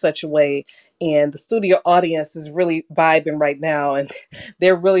me in such a way. And the studio audience is really vibing right now, and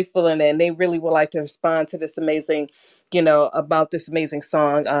they're really feeling it, and they really would like to respond to this amazing, about this amazing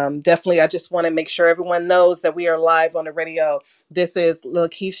song. Definitely, I just want to make sure everyone knows that we are live on the radio. This is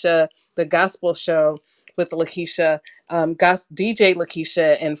LeKeisha, the gospel show with LeKeisha, DJ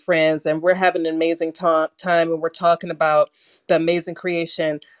LeKeisha and friends, and we're having an amazing time, and we're talking about the amazing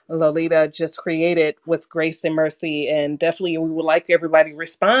creation Loulita just created with Grace and Mercy. And definitely, we would like everybody to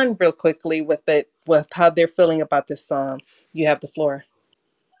respond real quickly with it, with how they're feeling about this song. You have the floor.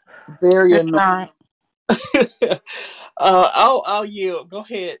 Very Good annoying. time. I'll yield. Go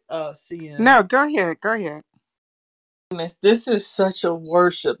ahead, CM. No, go ahead. Go ahead. This is such a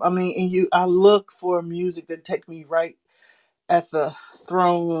worship. I mean, and I look for music that take me right at the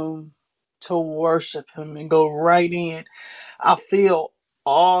throne room to worship Him and go right in. I feel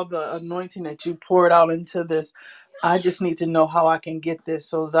all the anointing that you poured out into this. I just need to know how I can get this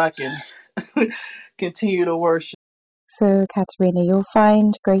so that I can continue to worship. So, Katerina, you'll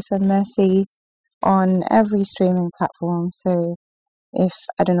find Grace and Mercy on every streaming platform. So, if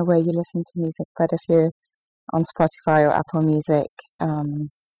I don't know where you listen to music, but if you're on Spotify or Apple Music,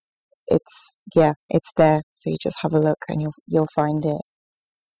 it's there. So you just have a look and you'll find it.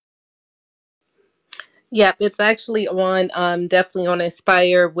 Yep, it's actually on, definitely on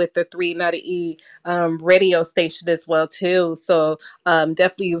Inspire with the 390E radio station as well too. So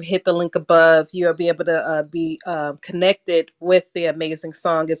definitely, you hit the link above, you'll be able to be connected with the amazing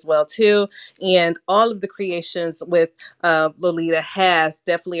song as well too. And all of the creations with Loulita has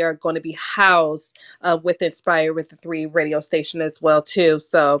definitely are going to be housed with Inspire with the 3 radio station as well too.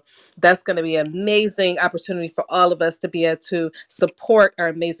 So that's going to be an amazing opportunity for all of us to be able to support our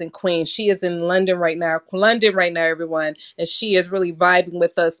amazing queen. She is in London right now, everyone, and she is really vibing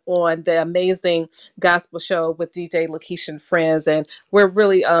with us on the amazing gospel show with DJ LeKeisha and friends. And we're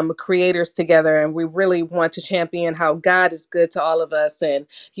really creators together, and we really want to champion how God is good to all of us, and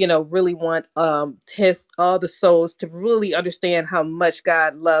really want his all the souls to really understand how much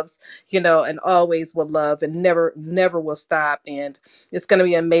God loves, and always will love, and never will stop. And it's going to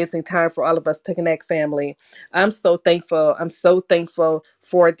be an amazing time for all of us to connect, family. I'm so thankful. I'm so thankful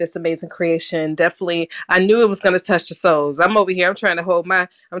for this amazing creation. Definitely, I knew it was going to touch the souls. I'm over here. I'm trying to hold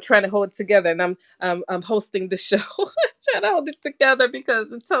it together, and I'm hosting the show. Trying to hold it together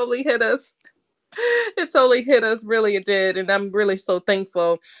because it totally hit us. It totally hit us. Really, it did, and I'm really so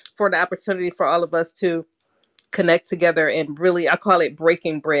thankful for the opportunity for all of us to connect together and really, I call it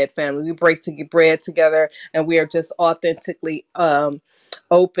breaking bread, family. We break to get bread together, and we are just authentically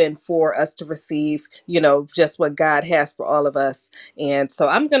open for us to receive, just what God has for all of us. And so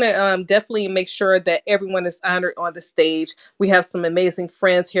I'm gonna definitely make sure that everyone is honored on the stage. We have some amazing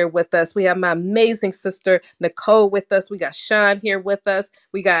friends here with us. We have my amazing sister Nicole with us. We got Sean here with us.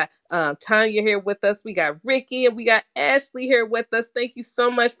 We got Tanya here with us. We got Ricky, and we got Ashley here with us. Thank you so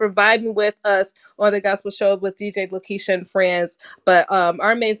much for vibing with us on the gospel show with DJ LeKeisha and friends. But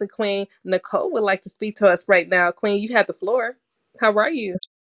our amazing queen Nicole would like to speak to us right now. Queen, you have the floor. How are you?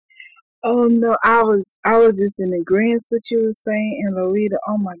 Oh no, I was just in agreement with you were saying, and Lolita,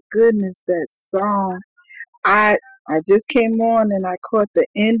 oh my goodness, that song. I I just came on and I caught the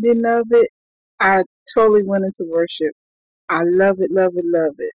ending of it. I totally went into worship. I love it, love it,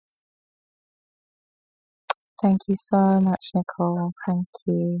 love it. Thank you so much, Nicole. Thank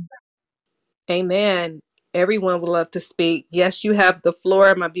you. Amen. Everyone would love to speak. Yes, you have the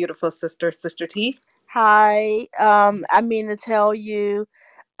floor, my beautiful sister, Sister T. Hi. I mean to tell you,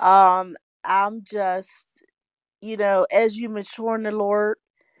 I'm just, as you mature in the Lord,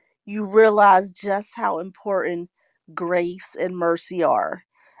 you realize just how important grace and mercy are.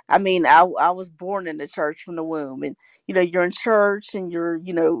 I mean, I was born in the church from the womb, and you're in church and you're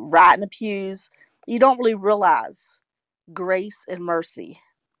riding the pews. You don't really realize grace and mercy.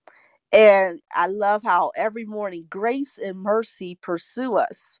 And I love how every morning grace and mercy pursue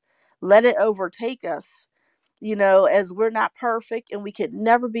us. Let it overtake us, as we're not perfect and we could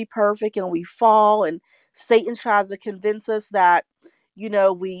never be perfect and we fall, and Satan tries to convince us that, we let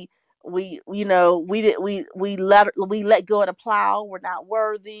go of the plow, we're not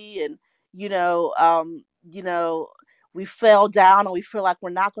worthy, and you know, um, you know, we fell down and we feel like we're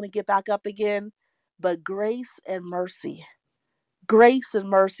not going to get back up again. But grace and mercy.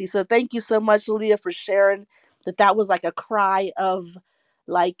 So thank you so much, Leah, for sharing that. That was like a cry of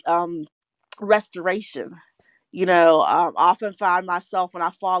like restoration. Often find myself when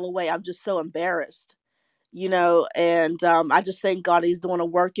I fall away, I'm just so embarrassed, and I just thank God He's doing a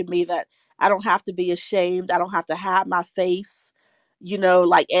work in me that I don't have to be ashamed. I don't have to hide my face,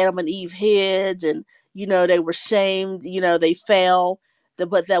 like Adam and Eve hid, and, they were shamed, they fell,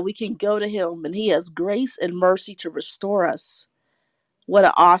 but that we can go to Him and He has grace and mercy to restore us. What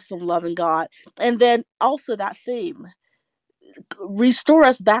an awesome, loving God. And then also that theme, restore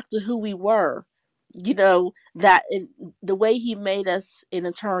us back to who we were, that in the way He made us in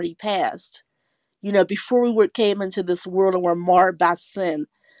eternity past, before we came into this world and were marred by sin,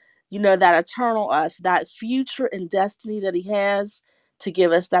 that eternal us, that future and destiny that He has to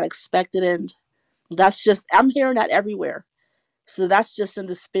give us that expected end. That's just, I'm hearing that everywhere. So that's just in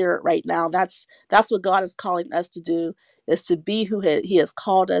the spirit right now. That's what God is calling us to do, is to be who He has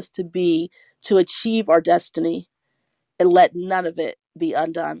called us to be, to achieve our destiny and let none of it be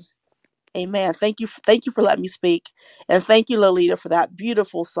undone. Amen. Thank you for letting me speak. And thank you, Loulita, for that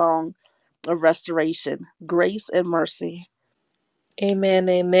beautiful song of restoration, grace and mercy. Amen,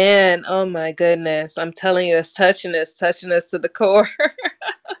 amen. Oh my goodness. I'm telling you, it's touching us to the core.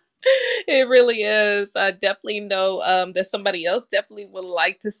 It really is. I definitely know that somebody else definitely would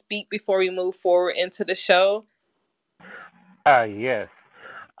like to speak before we move forward into the show. Yes.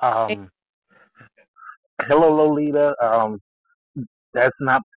 Um, Hello, Lolita. That's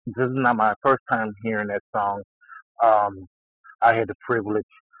not. This is not my first time hearing that song. Um, I had the privilege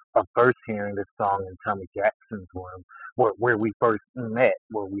of first hearing this song in Tommy Jackson's room, where we first met,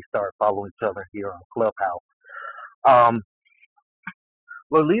 where we started following each other here on Clubhouse. Um,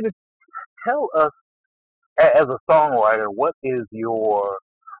 Lolita, tell us, as a songwriter, what is your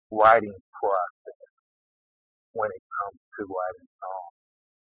writing process when it comes to writing songs,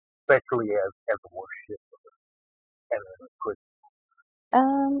 especially as a worship and then a Christian?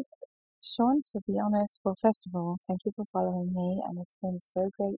 Um, Sean, to be honest, well, first of all, thank you for following me, and it's been so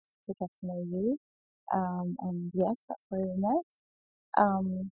great to get to know you. And yes, that's where we met.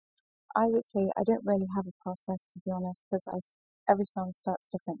 Um, I would say I don't really have a process, to be honest, because every song starts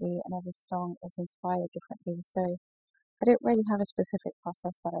differently and every song is inspired differently. So I don't really have a specific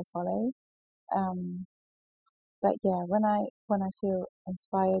process that I follow. Um, but yeah, when I feel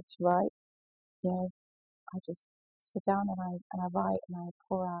inspired to write, you know, I just sit down and I write and I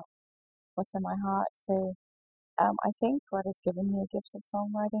pour out what's in my heart. So I think God has given me a gift of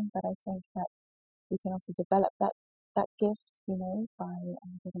songwriting, but I think that you can also develop that gift, by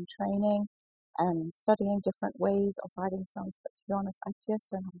getting training and studying different ways of writing songs. But to be honest, I just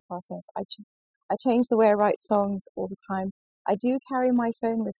don't have a process. I change the way I write songs all the time. I do carry my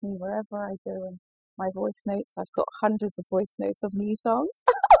phone with me wherever I go, and my voice notes. I've got hundreds of voice notes of new songs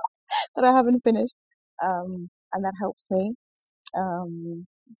that I haven't finished, and that helps me. Um,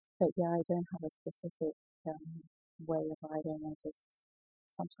 but yeah, I don't have a specific way of writing. I just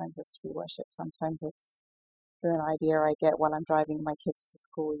sometimes it's through worship, sometimes it's through an idea I get while I'm driving my kids to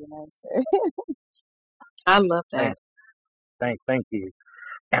school. So I love Thank, that. thank you.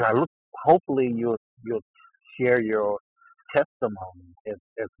 And I look. Hopefully, you'll share your testimony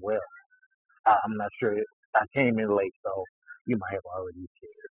as well. I'm not sure. I came in late, so you might have already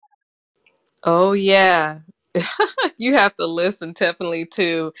shared. Oh yeah. You have to listen definitely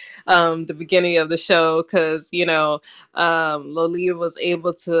to the beginning of the show because Lolita was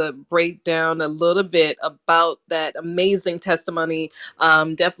able to break down a little bit about that amazing testimony.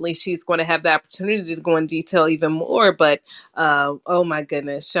 Definitely she's going to have the opportunity to go in detail even more, but oh my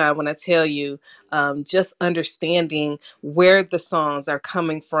goodness, Sean, when I tell you, just understanding where the songs are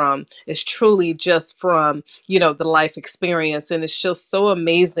coming from is truly just from the life experience, and it's just so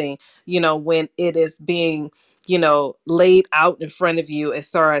amazing when it is being laid out in front of you as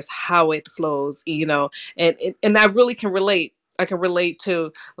far as how it flows, and I really can relate. I can relate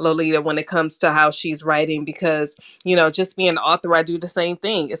to Lolita when it comes to how she's writing because, just being an author, I do the same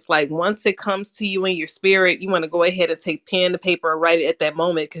thing. It's like once it comes to you in your spirit, you want to go ahead and take pen to paper and write it at that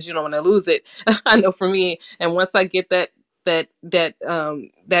moment because you don't want to lose it. I know for me, and once I get that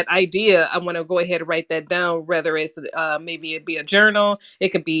idea, I want to go ahead and write that down, whether it's maybe it be a journal, it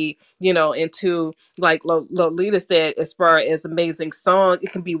could be into like Lolita said, as far as amazing song,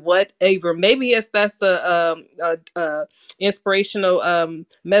 it can be whatever. Maybe it's that's a inspirational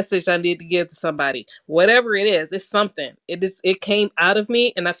message I need to give to somebody. Whatever it is, it's something. It came out of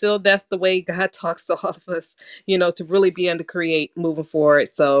me, and I feel that's the way God talks to all of us, to really be able to create moving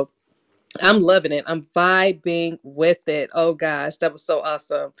forward. So I'm loving it. I'm vibing with it. Oh gosh, that was so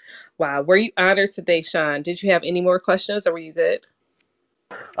awesome. Wow. Were you honored today, Sean? Did you have any more questions or were you good?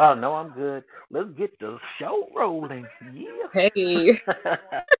 Oh no, I'm good. Let's get the show rolling. Hey, Yeah.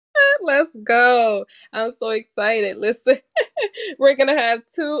 let's go. I'm so excited. Listen, we're going to have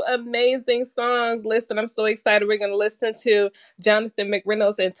two amazing songs. Listen, I'm so excited. We're going to listen to Jonathan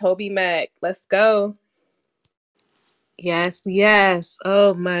McReynolds and Toby Mac. Let's go. Yes, yes.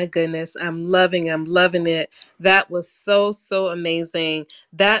 Oh my goodness. I'm loving it. That was so, so amazing.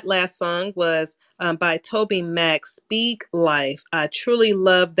 That last song was by Toby Mac, Speak Life. I truly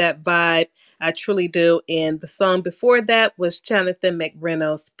love that vibe. I truly do. And the song before that was Jonathan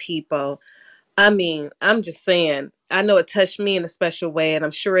McReynolds, People. I mean, I'm just saying, I know it touched me in a special way, and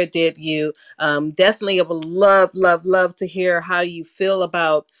I'm sure it did you. Definitely, I would love, love, love to hear how you feel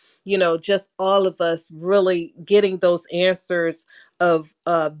about, just all of us really getting those answers of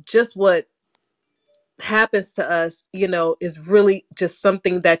just what happens to us, is really just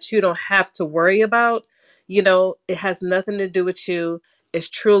something that you don't have to worry about. It has nothing to do with you. It's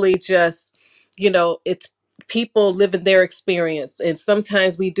truly just, it's people living their experience. And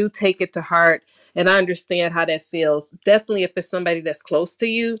sometimes we do take it to heart. And I understand how that feels. Definitely if it's somebody that's close to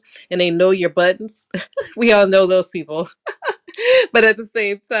you and they know your buttons. We all know those people. But at the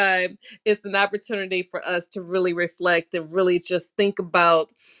same time, it's an opportunity for us to really reflect and really just think about,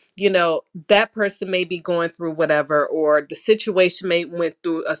 that person may be going through whatever, or the situation may went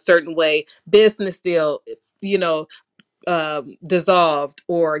through a certain way, business deal, you know, dissolved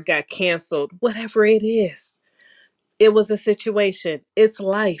or got canceled, whatever it is. It was a situation. It's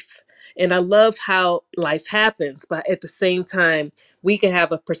life. And I love how life happens, but at the same time, we can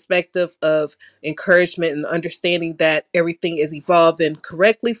have a perspective of encouragement and understanding that everything is evolving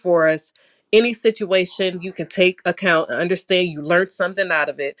correctly for us. Any situation you can take account and understand you learned something out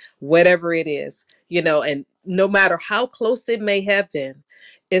of it, whatever it is, and no matter how close it may have been,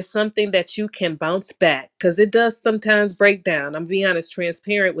 it's something that you can bounce back because it does sometimes break down. I'm being honest,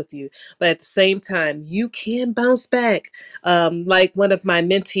 transparent with you, but at the same time, you can bounce back. Like one of my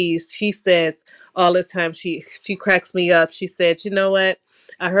mentees, she says all the time, she cracks me up. She said, "You know what?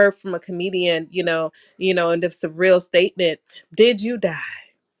 I heard from a comedian, and it's a real statement. Did you die?"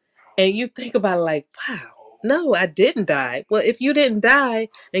 And you think about it like, wow, no, I didn't die. Well, if you didn't die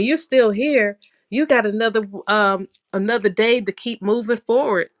and you're still here, you got another day to keep moving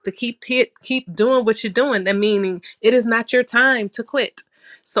forward, to keep doing what you're doing. That meaning it is not your time to quit.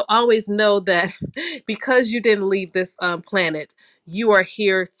 So always know that because you didn't leave this planet, you are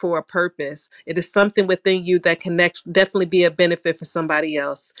here for a purpose. It is something within you that can definitely be a benefit for somebody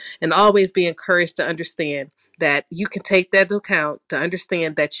else. And always be encouraged to understand that you can take that into account to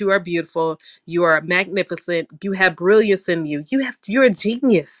understand that you are beautiful, you are magnificent, you have brilliance in you. You're a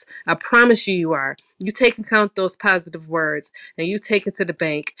genius. I promise you you are. You take account those positive words and you take it to the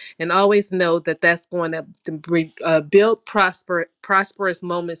bank and always know that that's going to build prosperous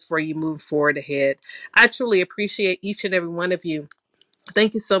moments for you moving forward ahead. I truly appreciate each and every one of you.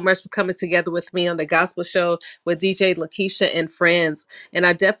 Thank you so much for coming together with me on the Gospel Show with DJ LeKeisha and friends. And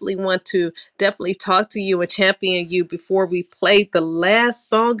I definitely want to definitely talk to you and champion you before we play the last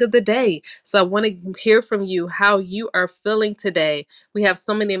song of the day. So I want to hear from you how you are feeling today. We have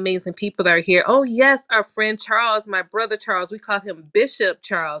so many amazing people that are here. Oh, yes, our friend Charles, my brother Charles. We call him Bishop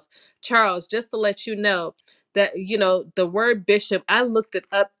Charles. Charles, just to let you know that, the word bishop, I looked it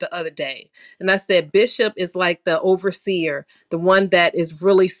up the other day. And I said, bishop is like the overseer, the one that is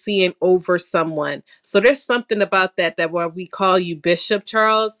really seeing over someone. So there's something about that why we call you Bishop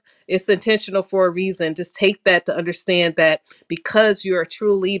Charles, it's intentional for a reason. Just take that to understand that because you're a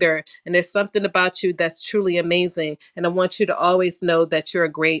true leader and there's something about you that's truly amazing. And I want you to always know that you're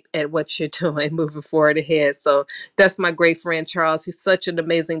great at what you're doing moving forward ahead. So that's my great friend Charles. He's such an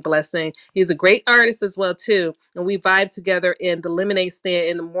amazing blessing. He's a great artist as well too. And we vibe together in the lemonade stand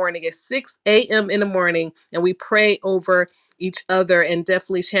in the morning at 6 a.m. in the morning, and we pray over each other and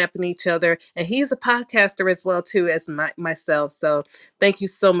definitely champion each other. And he's a podcaster as well too as myself. So thank you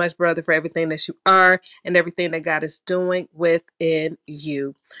so much, brother, for everything that you are and everything that God is doing within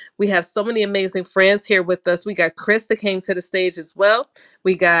you. We have so many amazing friends here with us. We got Chris that came to the stage as well.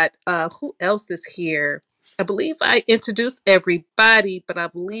 We got who else is here? I believe I introduced everybody, but I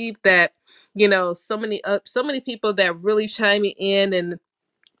believe that so many people that really chiming in and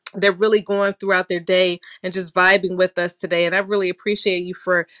they're really going throughout their day and just vibing with us today. And I really appreciate you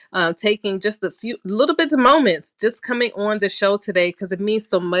for taking just a few little bits of moments, just coming on the show today, because it means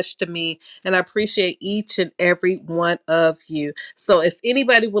so much to me. And I appreciate each and every one of you. So if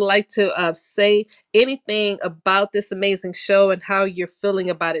anybody would like to say anything about this amazing show and how you're feeling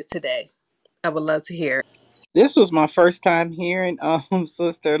about it today, I would love to hear it. This was my first time hearing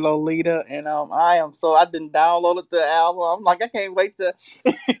Sister Lolita, and I am so I didn't downloaded the album. I'm like I can't wait to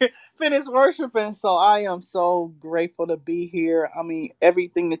finish worshiping. So I am so grateful to be here. I mean,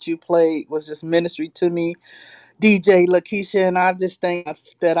 everything that you played was just ministry to me, DJ LeKeisha, and I just think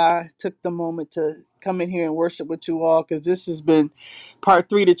that I took the moment to come in here and worship with you all because this has been part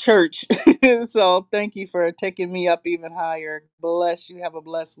three to church. So thank you for taking me up even higher. Bless you. Have a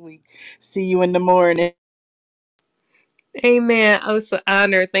blessed week. See you in the morning. Amen. Oh, it's an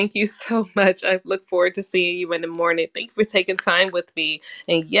honor. Thank you so much. I look forward to seeing you in the morning. Thank you for taking time with me.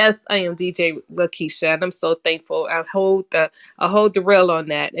 And yes, I am DJ LaKeisha, and I'm so thankful. I hold the rail on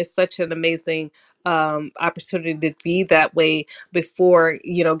that. It's such an amazing opportunity to be that way before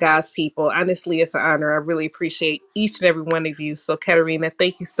God's people. Honestly, it's an honor. I really appreciate each and every one of you. So, Katarina,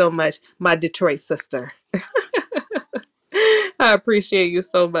 thank you so much, my Detroit sister. I appreciate you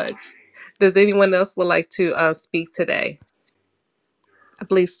so much. Does anyone else would like to speak today? I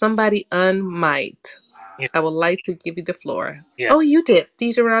believe somebody unmiked. Yeah, I would like to give you the floor. yeah, Oh, you did.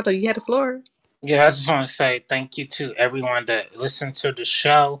 DJ Ronaldo, you had the floor. yeah. I just want to say thank you to everyone that listened to the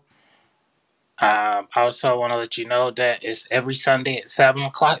show. I also want to let you know that it's every Sunday at 7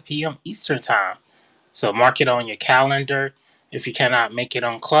 o'clock p.m. Eastern Time. So mark it on your calendar. If you cannot make it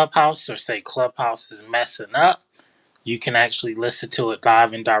on Clubhouse or say Clubhouse is messing up, you can actually listen to it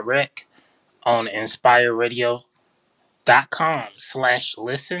live and direct on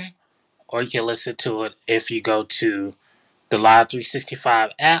inspireradio.com/listen, or you can listen to it if you go to the Live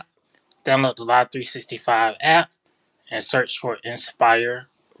 365 app. Download the Live 365 app and search for Inspire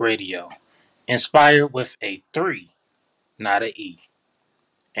Radio. Inspire with a 3, not a E.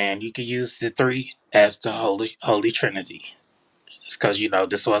 And you can use the 3 as the Holy Trinity. It's because,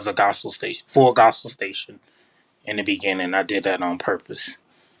 this was a gospel station, full gospel station in the beginning. I did that on purpose.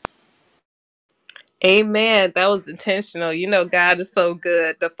 Amen. That was intentional. God is so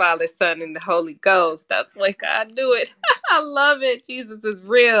good. The Father, Son, and the Holy Ghost. That's why God do it. I love it. Jesus is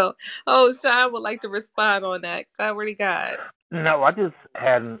real. Oh, Sean would like to respond on that. God, word to God. No, I just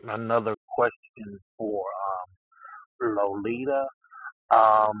had another question for Lolita.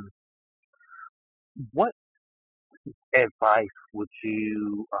 Um, what advice would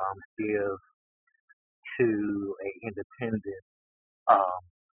you give to an independent um,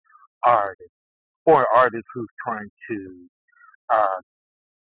 artist or an artist who's trying to uh,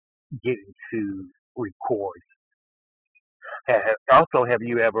 get into recording? Also, have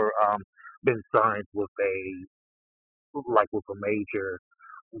you ever been signed with a major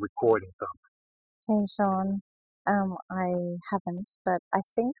recording company? Hey, Sean. I haven't, but I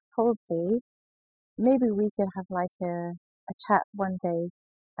think probably maybe we could have like a chat one day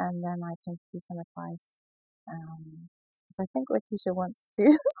and then I can give you some advice. Because I think Lakeisha wants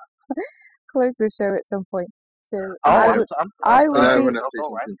to close the show at some point. So Oh, I I'm would, I'm I And would I sorry. be, want to Go, say go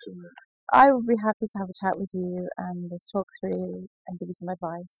right. something to her. I would be happy to have a chat with you and just talk through and give you some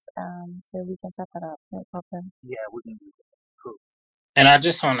advice. So we can set that up, no problem. Yeah, we can do that. Cool. And I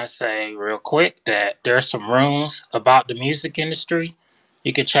just want to say real quick that there are some rooms about the music industry.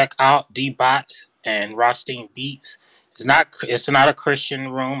 You can check out D-Bots and Rothstein Beats. It's not a Christian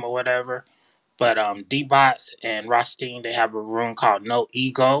room or whatever, but D-Bots and Rothstein, they have a room called No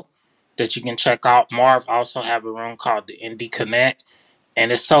Ego that you can check out. Marv also have a room called the Indie Connect,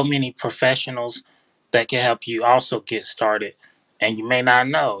 and there's so many professionals that can help you also get started. And you may not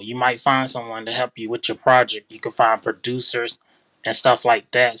know, you might find someone to help you with your project. You can find producers and stuff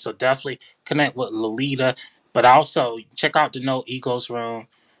like that. So definitely connect with Loulita, but also check out the No Egos room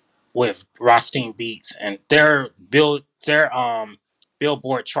with Rothstein Beats, and they're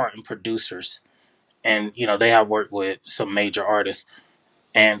Billboard charting producers, and they have worked with some major artists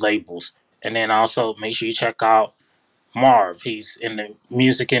and labels. And then also make sure you check out Marv. He's in the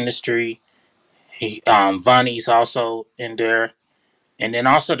music industry. Vonnie's also in there, and then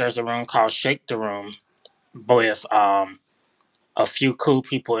also there's a room called Shake the Room with a few cool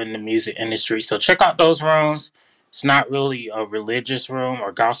people in the music industry. So check out those rooms. It's not really a religious room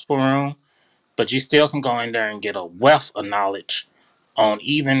or gospel room, but you still can go in there and get a wealth of knowledge on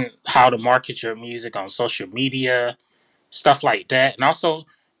even how to market your music on social media, stuff like that. And also,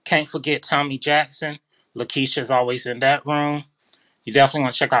 can't forget Tommy Jackson. LeKeisha's always in that room. You definitely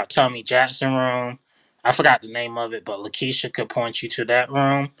want to check out Tommy Jackson room. I forgot the name of it, but LeKeisha could point you to that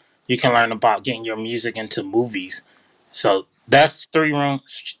room. You can learn about getting your music into movies. So that's three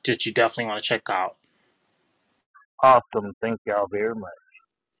rooms that you definitely want to check out. Awesome. Thank y'all very much.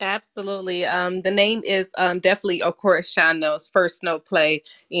 Absolutely. The name is definitely, of course, Sean knows first note play,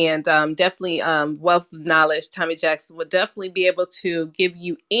 and definitely wealth of knowledge. Tommy Jackson would definitely be able to give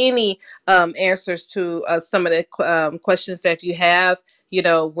you any answers to some of the questions that you have. You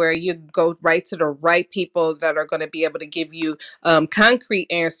know, where you go right to the right people that are going to be able to give you concrete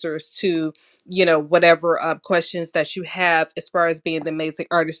answers to, you know, whatever questions that you have as far as being the amazing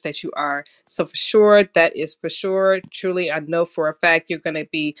artist that you are. So for sure, that is for sure. Truly, I know for a fact you're going to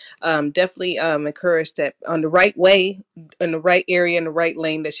be definitely encouraged that on the right way, in the right area, in the right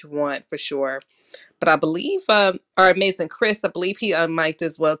lane that you want for sure. But I believe our amazing Chris, I believe he unmiked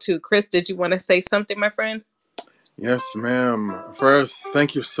as well too. Chris, did you want to say something, my friend? Yes, ma'am. First,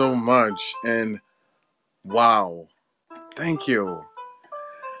 thank you so much. And wow, thank you.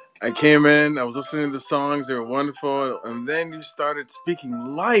 I came in, I was listening to the songs, they were wonderful, and then you started speaking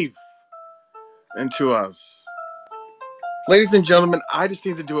life into us. Ladies and gentlemen, I just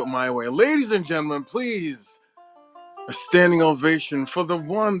need to do it my way. Ladies and gentlemen, please, a standing ovation for the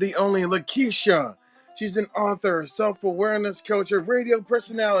one, the only LeKeisha. She's an author, self awareness coach, a radio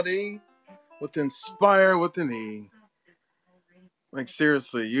personality with Inspire with an E. Like,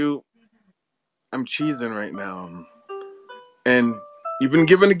 seriously, I'm cheesing right now. And you've been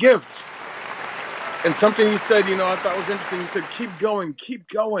given a gift. And something you said, I thought was interesting. You said, keep going, keep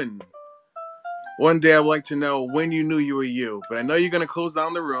going. One day I would like to know when you knew you were you. But I know you're going to close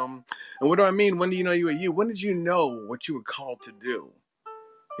down the room. And what do I mean? When do you know you were you? When did you know what you were called to do?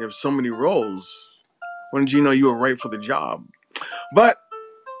 You have so many roles. When did you know you were right for the job? But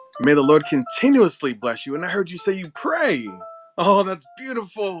may the Lord continuously bless you. And I heard you say you pray. Oh, that's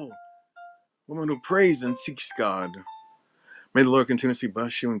beautiful. Woman who prays and seeks God. May the Lord continuously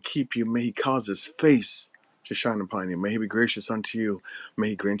bless you and keep you. May he cause his face to shine upon you. May he be gracious unto you. May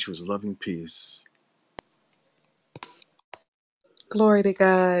he grant you his loving peace. Glory to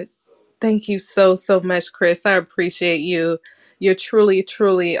God. Thank you so so much, Chris. I appreciate you. You're truly,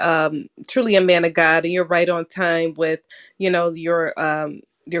 truly, truly a man of God, and you're right on time with, you know, your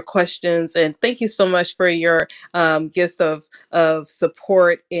questions. And thank you so much for your gifts of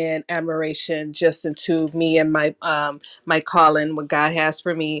support and admiration, just into me and my calling, what God has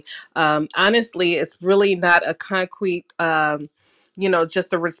for me. Honestly, it's really not a concrete,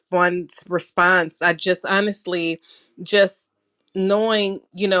 just a response. I just honestly just knowing,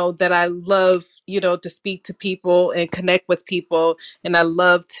 that I love, to speak to people and connect with people, and I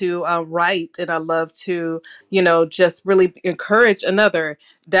love to write, and I love to, just really encourage another.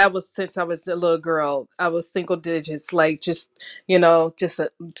 That was since I was a little girl. I was single digits, like just,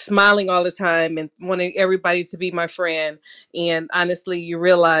 smiling all the time and wanting everybody to be my friend. And honestly, you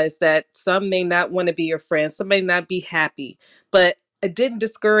realize that some may not want to be your friend, some may not be happy, but it didn't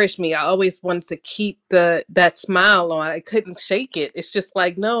discourage me. I always wanted to keep that smile on. I couldn't shake it. It's just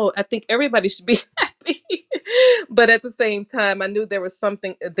like, no, I think everybody should be happy. But at the same time, I knew there was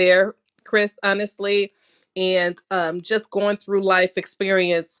something there, Chris, honestly. And just going through life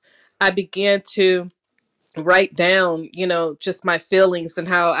experience, I began to write down, just my feelings and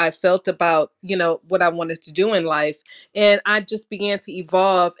how I felt about, what I wanted to do in life. And I just began to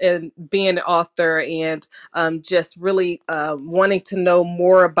evolve and being an author, and just really wanting to know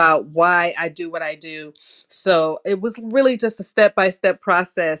more about why I do what I do. So it was really just a step by step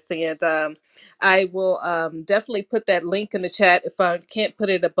process. And I will definitely put that link in the chat if I can't put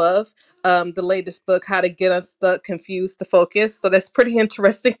it above. The latest book, How to Get Unstuck, Confused to Focus. So that's pretty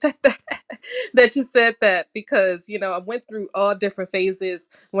interesting that you said that, because I went through all different phases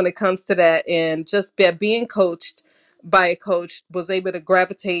when it comes to that, and just being coached by a coach was able to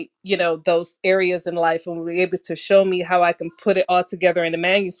gravitate, those areas in life, and were able to show me how I can put it all together in a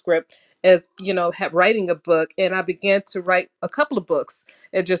manuscript, as writing a book. And I began to write a couple of books,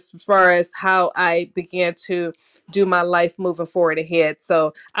 and just as far as how I began to do my life moving forward ahead.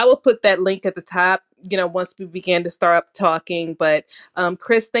 So I will put that link at the top, once we begin to start talking. But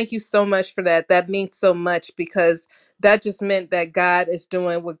Chris, thank you so much for that. That means so much, because that just meant that God is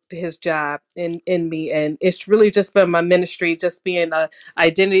doing with his job in me. And it's really just been my ministry, just being a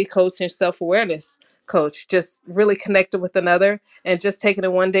identity coach and self-awareness coach, just really connected with another and just taking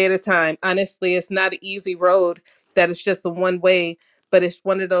it one day at a time. Honestly, it's not an easy road that it's just a one way, but it's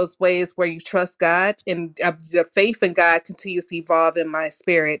one of those ways where you trust God, and the faith in God continues to evolve in my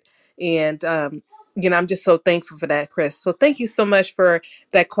spirit. And, I'm just so thankful for that, Chris. So thank you so much for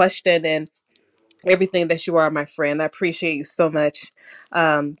that question and everything that you are, my friend. I appreciate you so much.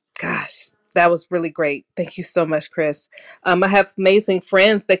 Gosh, that was really great. Thank you so much, Chris. I have amazing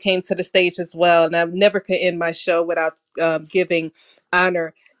friends that came to the stage as well, and I never could end my show without giving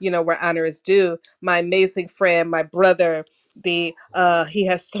honor, where honor is due. My amazing friend, my brother. He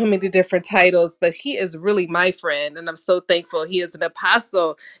has so many different titles, but he is really my friend, and I'm so thankful. He is an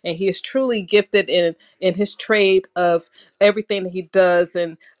apostle, and he is truly gifted in his trade of everything that he does.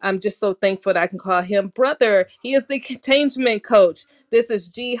 And I'm just so thankful that I can call him brother. He is the containment coach. This is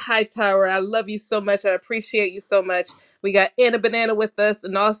G Hightower. I love you so much. I appreciate you so much. We got Anna Banana with us,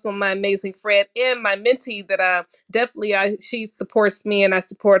 and also my amazing friend and my mentee that she supports me and I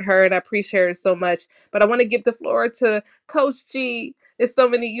support her, and I appreciate her so much. But I want to give the floor to Coach G.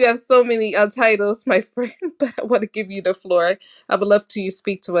 You have so many titles, my friend, but I want to give you the floor. I would love to you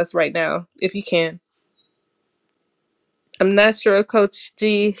speak to us right now, if you can. I'm not sure if Coach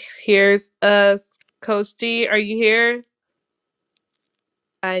G hears us. Coach G, are you here?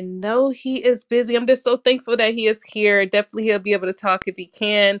 I know he is busy. I'm just so thankful that he is here. Definitely he'll be able to talk if he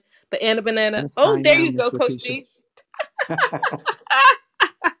can. But Anna Banana, Yes, oh, I there you am, go, Miss Coach LeKeisha. G.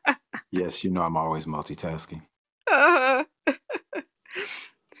 Yes, you know I'm always multitasking. uh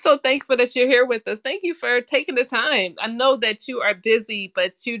So thankful that you're here with us. Thank you for taking the time. I know that you are busy,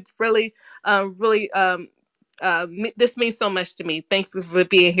 but you this means so much to me. Thank you for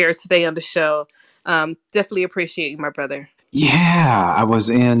being here today on the show. Definitely appreciate you, my brother. Yeah, I was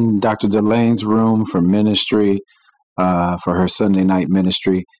in Dr. Delane's room for ministry, for her Sunday night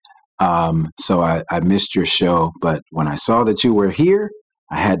ministry. So I missed your show, but when I saw that you were here,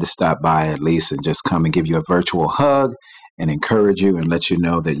 I had to stop by at least and just come and give you a virtual hug and encourage you and let you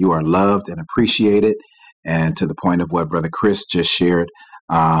know that you are loved and appreciated. And to the point of what Brother Chris just shared,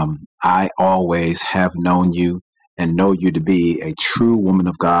 I always have known you and know you to be a true woman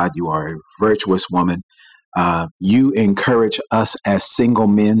of God. You are a virtuous woman. You encourage us as single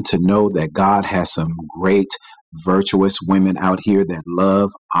men to know that God has some great, virtuous women out here that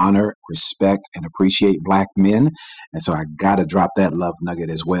love, honor, respect, and appreciate Black men. And so I got to drop that love nugget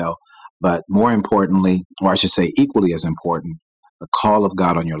as well. But more importantly, or I should say, equally as important, the call of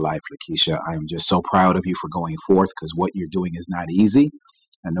God on your life, LeKeisha. I am just so proud of you for going forth because what you're doing is not easy.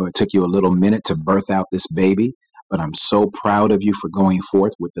 I know it took you a little minute to birth out this baby, but I'm so proud of you for going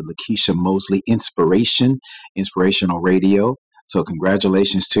forth with the LeKeisha Mosley Inspirational Radio. So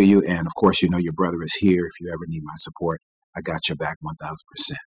congratulations to you. And of course, you know your brother is here. If you ever need my support, I got your back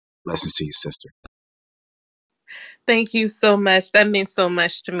 1000%. Blessings to you, sister. Thank you so much. That means so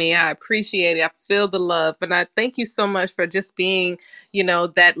much to me. I appreciate it. I feel the love. And I thank you so much for just being,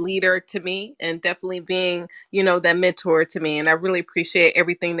 that leader to me and definitely being, that mentor to me. And I really appreciate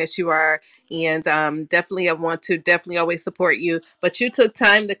everything that you are. And definitely, I want to definitely always support you. But you took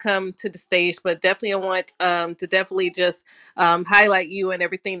time to come to the stage. But definitely, I want to definitely just highlight you and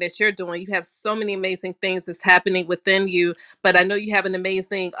everything that you're doing. You have so many amazing things that's happening within you, but I know you have an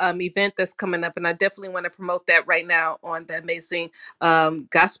amazing event that's coming up, and I definitely want to promote that right now on the amazing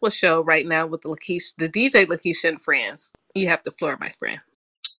gospel show right now with the DJ LeKeisha and friends. You have the floor, my friend.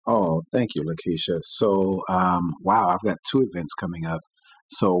 Oh, thank you, LaKeisha. So, wow, I've got two events coming up.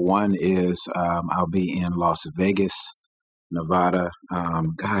 So, one is I'll be in Las Vegas, Nevada.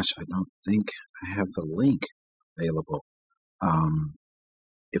 Gosh, I don't think I have the link available. Um,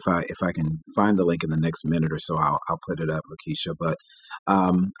 if I can find the link in the next minute or so, I'll put it up, LaKeisha. But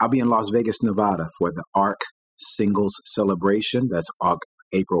I'll be in Las Vegas, Nevada for the ARC Singles Celebration. That's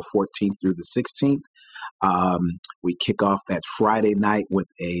April 14th through the 16th. We kick off that Friday night with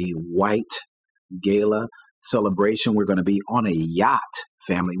a white gala celebration. We're going to be on a yacht,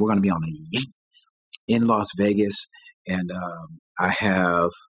 family. We're going to be on a yacht in Las Vegas, and I have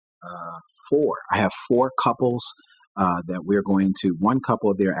I have four couples that we're going to. One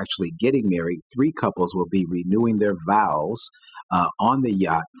couple, they're actually getting married. Three couples will be renewing their vows on the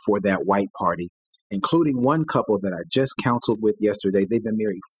yacht for that white party, including one couple that I just counseled with yesterday. They've been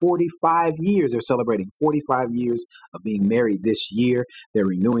married 45 years. They're celebrating 45 years of being married this year. They're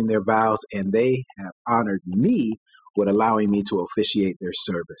renewing their vows, and they have honored me with allowing me to officiate their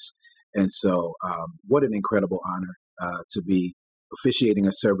service. And so, what an incredible honor to be officiating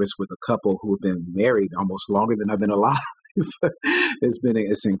a service with a couple who have been married almost longer than I've been alive. It's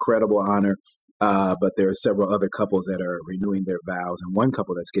an incredible honor. But there are several other couples that are renewing their vows, and one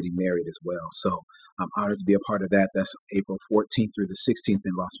couple that's getting married as well. So I'm honored to be a part of that. That's April 14th through the 16th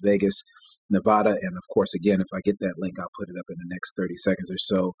in Las Vegas, Nevada. And of course, again, if I get that link, I'll put it up in the next 30 seconds or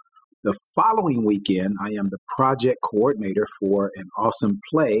so. The following weekend, I am the project coordinator for an awesome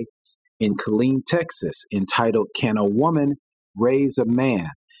play in Killeen, Texas, entitled Can a Woman Raise a Man?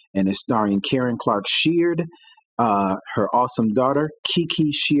 And it's starring Karen Clark Sheard, her awesome daughter,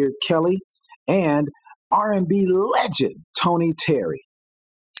 Kiki Sheard Kelly, and R&B legend, Tony Terry.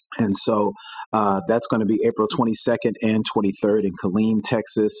 And so that's going to be April 22nd and 23rd in Killeen,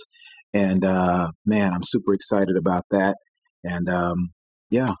 Texas. And man, I'm super excited about that. And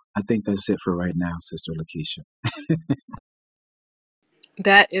yeah, I think that's it for right now, Sister LeKeisha.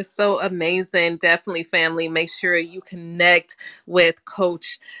 That is so amazing. Definitely, family. Make sure you connect with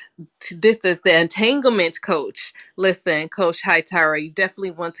Coach. This is the entanglement coach. Listen, Coach Hightower, you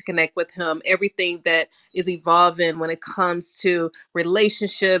definitely want to connect with him. Everything that is evolving when it comes to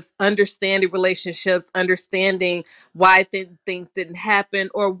relationships, understanding why things didn't happen,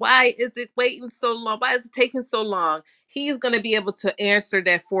 or why is it waiting so long? Why is it taking so long? He's going to be able to answer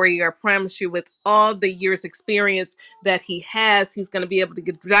that for you. I promise you, with all the years experience that he has, he's going to be able to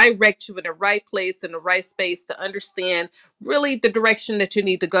direct you in the right place, in the right space, to understand really the direction that you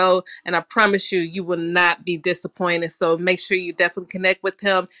need to go. And I promise you, you will not be disappointed. So make sure you definitely connect with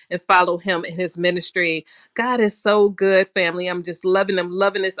him and follow him in his ministry. God is so good, family. I'm just loving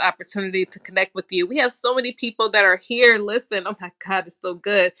this opportunity to connect with you. We have so many people that are here. Listen, oh my God, it's so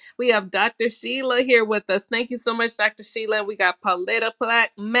good. We have Dr. Sheila here with us. Thank you so much, Dr. Sheila. And we got Pauletta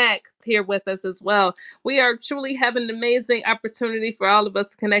Mack here with us as well. We are truly having an amazing opportunity for all of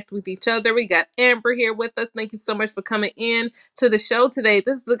us to connect with each other. We got Amber here with us. Thank you so much for coming in to the show today.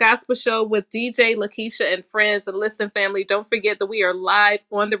 This is the Gospel Show with DJ, LeKeisha, and friends. And listen, family, don't forget that we are live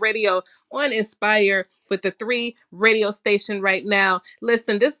on the radio on Inspire with the 3 radio station right now.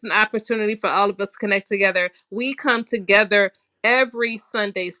 Listen, this is an opportunity for all of us to connect together. We come together every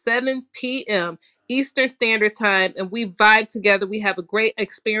Sunday, 7 p.m. Eastern Standard Time, and we vibe together. We have a great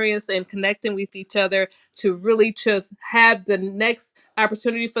experience in connecting with each other to really just have the next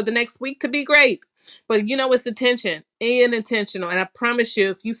opportunity for the next week to be great. But you know, it's intention and intentional. And I promise you,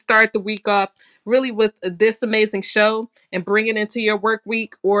 if you start the week off really with this amazing show and bring it into your work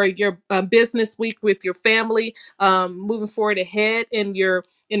week or your business week with your family, moving forward ahead in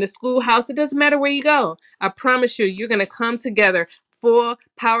the schoolhouse, it doesn't matter where you go. I promise you, you're going to come together full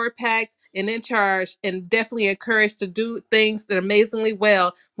power pack and in charge, and definitely encouraged to do things that amazingly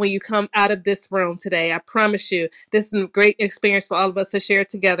well when you come out of this room today. I promise you, this is a great experience for all of us to share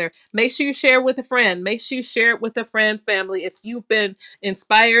together. Make sure you share with a friend. Make sure you share it with a friend, family. If you've been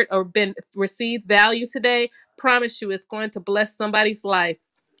inspired or been received value today, promise you it's going to bless somebody's life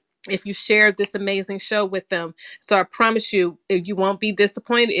if you share this amazing show with them. So I promise you, you won't be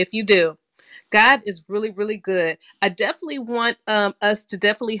disappointed if you do. God is really, really good. I definitely want us to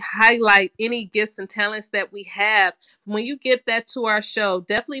definitely highlight any gifts and talents that we have. When you give that to our show,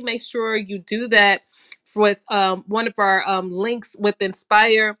 definitely make sure you do that with one of our links with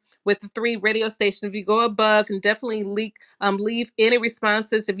Inspire. With the 3 radio stations, if you go above and definitely leave any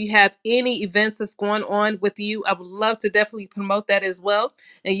responses. If you have any events that's going on with you, I would love to definitely promote that as well.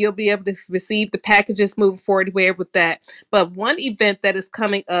 And you'll be able to receive the packages moving forward with that. But one event that is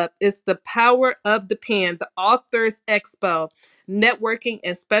coming up is the Power of the Pen, the Authors Expo, networking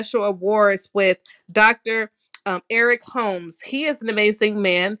and special awards with Dr. Eric Holmes. He is an amazing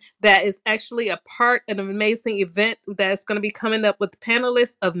man that is actually a part of an amazing event that's going to be coming up with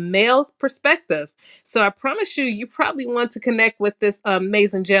panelists of male's perspective. So I promise you, you probably want to connect with this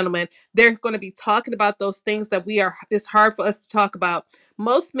amazing gentleman. They're going to be talking about those things that it's hard for us to talk about.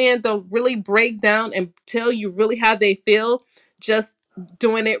 Most men don't really break down and tell you really how they feel, just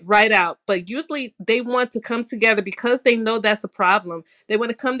doing it right out. But usually they want to come together because they know that's a problem. They want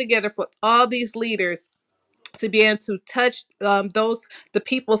to come together for all these leaders to be able to touch the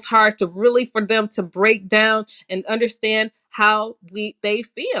people's heart, to really for them to break down and understand how they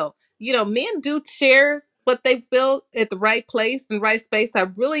feel. You know, men do share what they feel at the right place and right space. I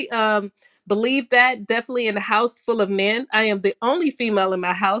really believe that, definitely in a house full of men. I am the only female in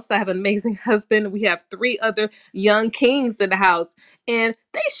my house. I have an amazing husband. We have 3 other young kings in the house, and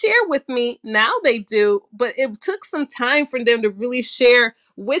they share with me now. They do, but it took some time for them to really share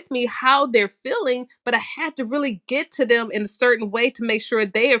with me how they're feeling, but I had to really get to them in a certain way to make sure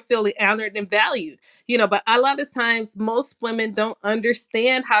they are feeling honored and valued. You know, but a lot of times most women don't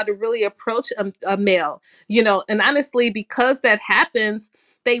understand how to really approach a male, you know, and honestly, because that happens,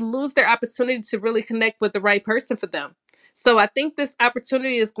 they lose their opportunity to really connect with the right person for them. So I think this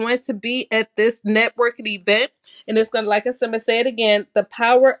opportunity is going to be at this networking event, and it's going to, like I said, I'm going to say it again, the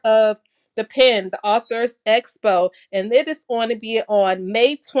Power of the Pen, the Authors Expo, and it is going to be on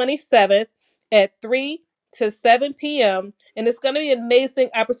May 27th at 3 to 7 p.m. And it's going to be an amazing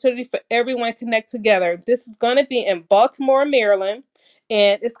opportunity for everyone to connect together. This is going to be in Baltimore, Maryland.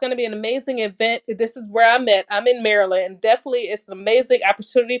 And it's going to be an amazing event. This is where I'm at. I'm in Maryland. And definitely it's an amazing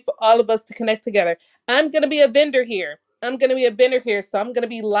opportunity for all of us to connect together. I'm going to be a vendor here. So I'm going to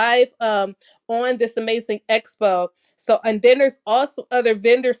be live on this amazing expo. So, and then there's also other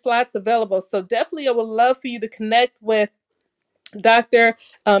vendor slots available. So definitely I would love for you to connect with Dr.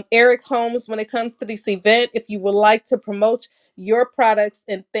 Eric Holmes when it comes to this event. If you would like to promote your products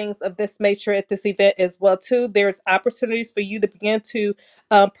and things of this nature at this event as well too, there's opportunities for you to begin to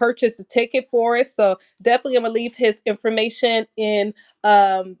purchase a ticket for it. So definitely I'm gonna leave his information in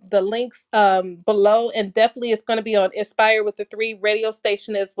the links below, and definitely it's going to be on Inspire with the Three radio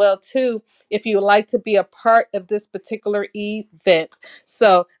station as well too, if you would like to be a part of this particular event.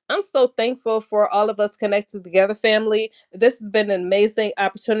 So I'm so thankful for all of us connected together, family. This has been an amazing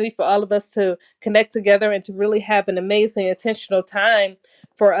opportunity for all of us to connect together and to really have an amazing intentional time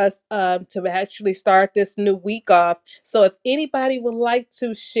for us to actually start this new week off. So if anybody would like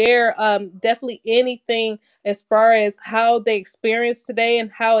to share definitely anything as far as how they experienced today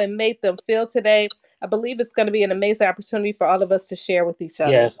and how it made them feel today, I believe it's going to be an amazing opportunity for all of us to share with each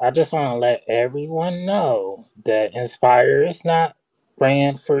other. Yes, I just want to let everyone know that Inspire is not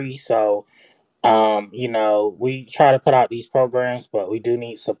brand free. So, we try to put out these programs, but we do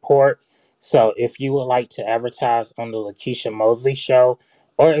need support. So, if you would like to advertise on the LeKeisha Mosley show,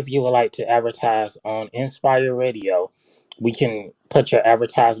 or if you would like to advertise on Inspire Radio, we can put your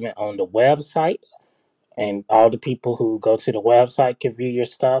advertisement on the website, and all the people who go to the website can view your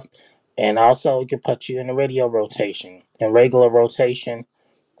stuff. And also, we can put you in the radio rotation, in regular rotation,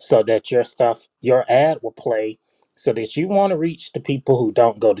 so that your stuff, your ad will play, so that you want to reach the people who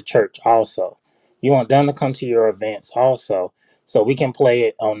don't go to church also. You want them to come to your events also. So we can play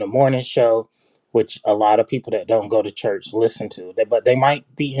it on the morning show, which a lot of people that don't go to church listen to. But they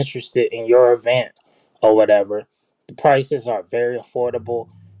might be interested in your event or whatever. The prices are very affordable.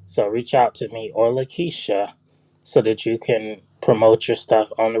 So reach out to me or LaKeisha so that you can promote your stuff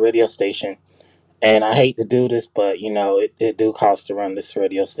on the radio station. And I hate to do this, but it do cost to run this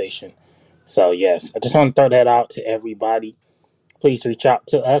radio station. So yes, I just want to throw that out to everybody. Please reach out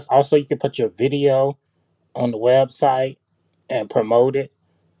to us. Also, you can put your video on the website and promote it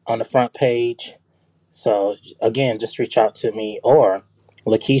on the front page. So again, just reach out to me or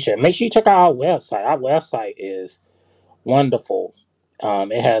LaKeisha. Make sure you check out our website. Our website is wonderful.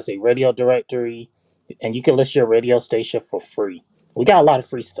 It has a radio directory, and you can list your radio station for free. We got a lot of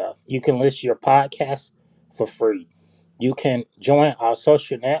free stuff. You can list your podcast for free. You can join our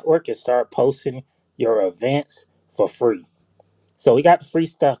social network and start posting your events for free. So we got the free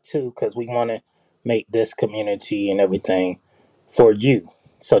stuff too, because we want to make this community and everything for you.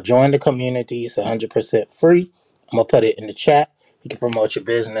 So join the community. It's 100% free. I'm gonna put it in the chat. You can promote your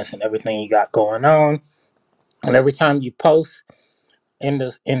business and everything you got going on. And every time you post, in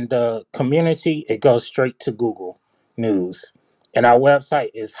the community, it goes straight to Google News. And our website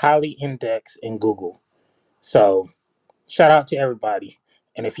is highly indexed in Google. So shout out to everybody.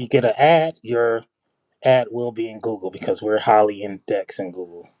 And if you get an ad, your ad will be in Google because we're highly indexed in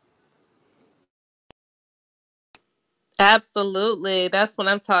Google. Absolutely. That's what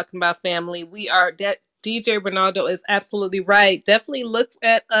I'm talking about, family. We are that DJ Ronaldo is absolutely right. Definitely look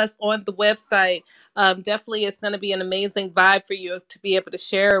at us on the website. Definitely, it's going to be an amazing vibe for you to be able to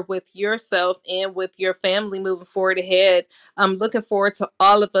share with yourself and with your family moving forward ahead. I'm looking forward to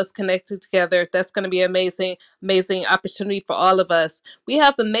all of us connected together. That's going to be amazing, amazing opportunity for all of us. We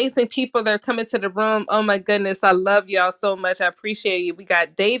have amazing people that are coming to the room. Oh my goodness, I love y'all so much. I appreciate you. We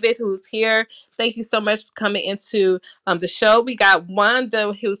got David who's here. Thank you so much for coming into the show. We got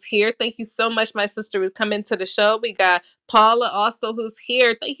Wanda who's here. Thank you so much, my sister, for coming to the show. We got Paula also who's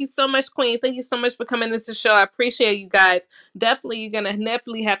here. Thank you so much, Queen. Thank you so much for coming into the show. I appreciate you guys. Definitely, you're gonna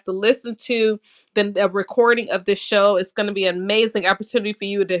definitely have to listen to the recording of this show. It's gonna be an amazing opportunity for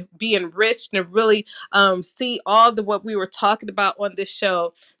you to be enriched and really see all the what we were talking about on this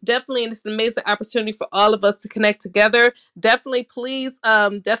show. Definitely, and it's an amazing opportunity for all of us to connect together. Definitely, please,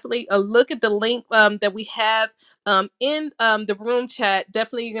 definitely look at the link that we have in the room chat.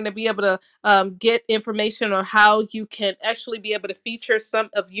 Definitely, you're going to be able to get information on how you can actually be able to feature some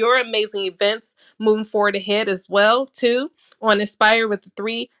of your amazing events moving forward ahead as well too on Inspire with the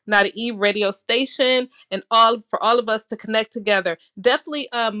Three Not a E radio station, and all for all of us to connect together. Definitely,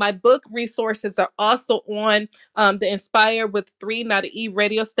 my book resources are also on the Inspire with Three Not a E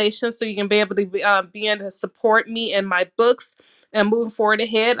radio station, so you can be able to be able to support me and my books and moving forward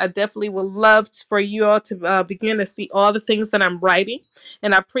ahead. I definitely would love for you all to begin to see all the things that I'm writing,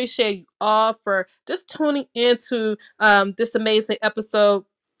 and I appreciate you all for just tuning into this amazing episode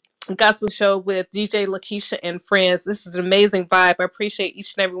gospel show with DJ LeKeisha and friends. This is an amazing vibe. I appreciate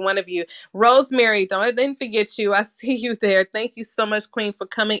each and every one of you. Rosemary, I didn't forget you. I see you there. Thank you so much, Queen, for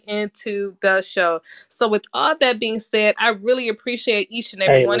coming into the show. So with all that being said, I really appreciate each and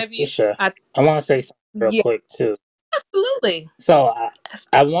every Hey, one of you. LeKeisha, I want to say something real Yeah, quick too. absolutely. So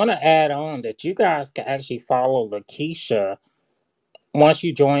I want to add on that you guys can actually follow LeKeisha once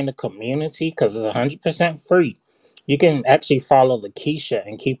you join the community because it's 100% free. You can actually follow LeKeisha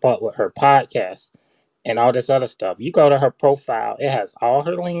and keep up with her podcast and all this other stuff. You go to her profile, it has all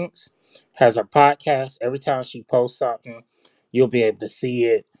her links, has her podcast. Every time she posts something, you'll be able to see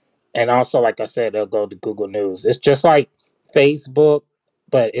it. And also, like I said, they'll go to Google News. It's just like Facebook,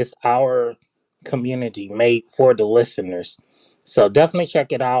 but it's our community made for the listeners. So definitely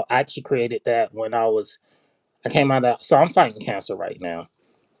check it out. I actually created that when I came out of, so I'm fighting cancer right now.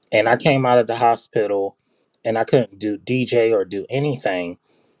 And I came out of the hospital and I couldn't do DJ or do anything,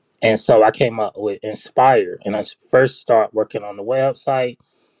 and so I came up with Inspire. And I first started working on the website,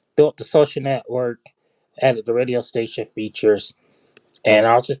 built the social network, added the radio station features. And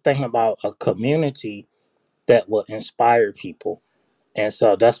I was just thinking about a community that will inspire people. And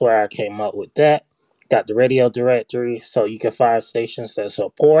so that's where I came up with that. Got the radio directory so you can find stations that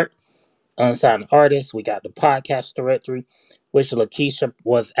support unsigned artists. We got the podcast directory, which LaKeisha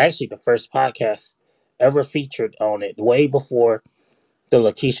was actually the first podcast ever featured on it, way before the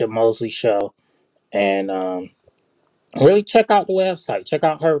LaKeisha Mosley show. And really check out the website, check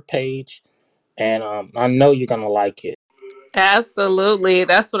out her page, and I know you're gonna like it. Absolutely.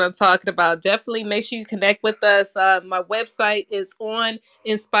 That's what I'm talking about. Definitely make sure you connect with us. My website is on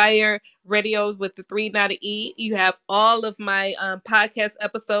Inspire Radio with the Three Not a E. You have all of my podcast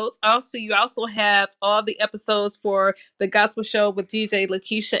episodes. Also, you also have all the episodes for the gospel show with DJ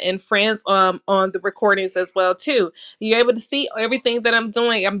LaKeisha and friends on the recordings as well too. You're able to see everything that I'm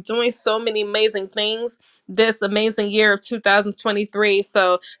doing. I'm doing so many amazing things this amazing year of 2023.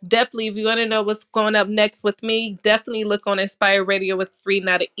 So definitely, if you want to know what's going up next with me, definitely look on Inspire Radio with Three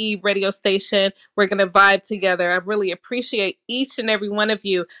Not a E radio station. We're gonna vibe together. I really appreciate each and every one of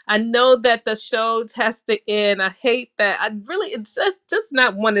you. I know that the show has to end. I hate that. I really it's just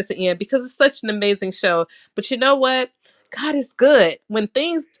not want it to end because it's such an amazing show. But you know what? God is good. When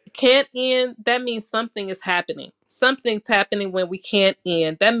things can't end, that means something is happening. Something's happening when we can't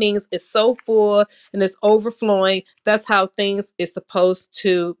end. That means it's so full and it's overflowing. That's how things is supposed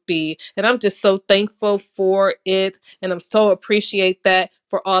to be. And I'm just so thankful for it. And I'm so appreciate that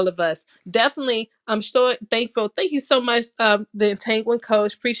for all of us. Definitely, I'm so thankful. Thank you so much, the Entangling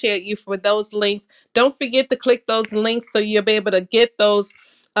Coach. Appreciate you for those links. Don't forget to click those links so you'll be able to get those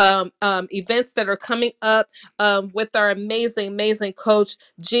events that are coming up with our amazing coach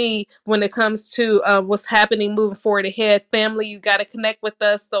G when it comes to what's happening moving forward ahead. Family, you got to connect with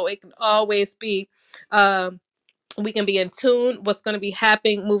us so it can always be um, we can be in tune what's going to be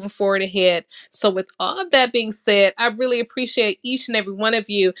happening moving forward ahead. So with all that being said, I really appreciate each and every one of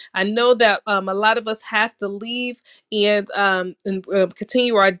you. I know that a lot of us have to leave and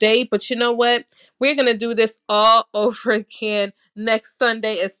continue our day, but you know what, we're going to do this all over again next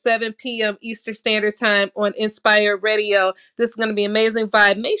Sunday at 7 p.m. Eastern Standard Time on Inspire Radio. This is going to be amazing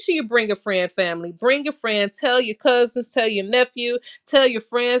vibe. Make sure you bring a friend, family. Bring a friend. Tell your cousins, tell your nephew, tell your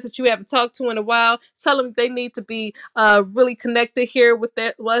friends that you haven't talked to in a while. Tell them they need to be really connected here with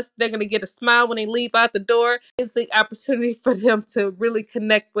us. They're going to get a smile when they leave out the door. It's an opportunity for them to really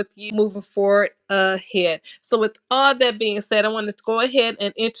connect with you moving forward ahead. So with all that being said, I wanted to go ahead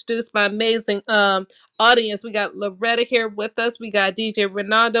and introduce my amazing audience. We got Loretta here with us. We got DJ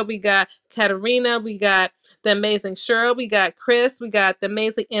Ronaldo. We got Katarina. We got the amazing Cheryl. We got Chris. We got the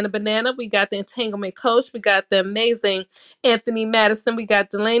amazing Anna Banana. We got the entanglement coach. We got the amazing Anthony Madison. We got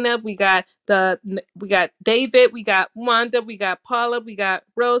Delana. We got David. We got Wanda. We got Paula. We got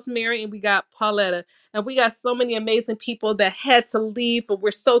Rosemary, and we got Pauletta. And we got so many amazing people that had to leave, but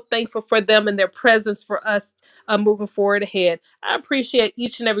we're so thankful for them and their presence for us moving forward ahead. I appreciate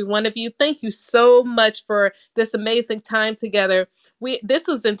each and every one of you. Thank you so much much for this amazing time together. This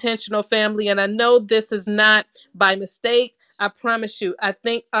was intentional, family, and I know this is not by mistake. I promise you. I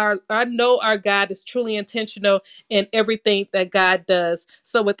know our God is truly intentional in everything that God does.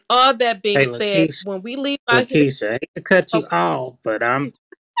 So with all that being Hey, said, LeKeisha, when we leave out here, LeKeisha, I hate to cut oh, you off, but I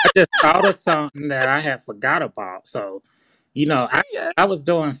just thought of something that I had forgot about. So, yeah. I was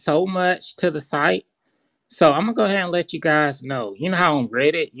doing so much to the site. So I'm gonna go ahead and let you guys know. You know how on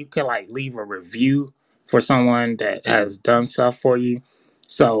Reddit you can like leave a review for someone that has done stuff for you.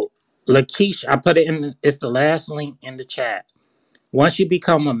 So LaKeisha, I put it in. It's the last link in the chat. Once you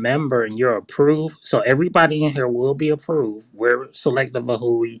become a member and you're approved, so everybody in here will be approved. We're selective of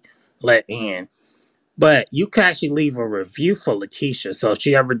who we let in. But you can actually leave a review for LaKeisha. So if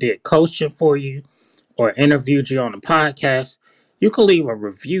she ever did coaching for you or interviewed you on a podcast, you can leave a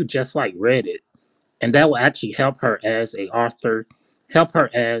review just like Reddit. And that will actually help her as a author, help her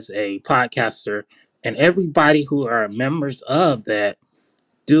as a podcaster, and everybody who are members of that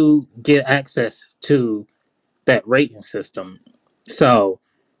do get access to that rating system. So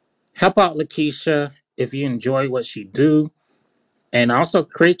help out LaKeisha if you enjoy what she do, and also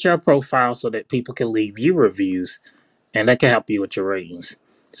create your profile so that people can leave you reviews, and that can help you with your ratings.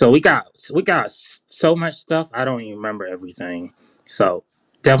 So we got so much stuff. I don't even remember everything. So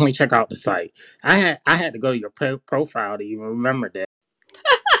definitely check out the site. I had to go to your profile to even remember that.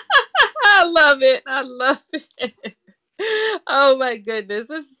 I love it. I love it. Oh my goodness.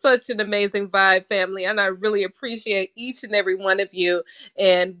 This is such an amazing vibe, family. And I really appreciate each and every one of you.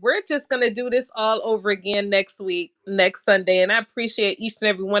 And we're just going to do this all over again next week, next Sunday. And I appreciate each and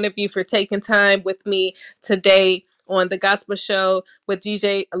every one of you for taking time with me today on the Gospel Show with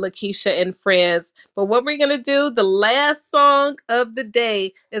DJ LaKeisha and friends. But what we're going to do, the last song of the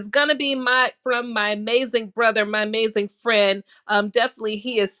day is going to be from my amazing brother, my amazing friend. Definitely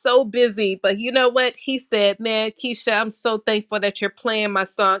he is so busy, but you know what? He said, "Man, Keisha, I'm so thankful that you're playing my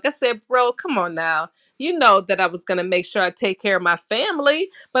song." I said, "Bro, come on now. You know that I was gonna make sure I take care of my family,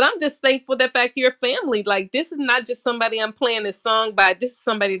 but I'm just thankful the fact you're family. Like this is not just somebody I'm playing this song by. This is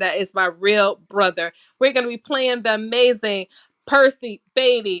somebody that is my real brother. We're gonna be playing the amazing Percy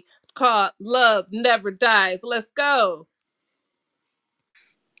Beatty called "Love Never Dies." Let's go.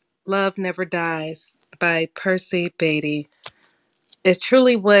 "Love Never Dies" by Percy Beatty. It's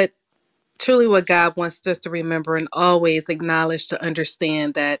truly what God wants us to remember and always acknowledge, to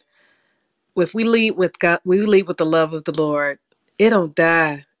understand that if we lead with God, we lead with the love of the Lord. It don't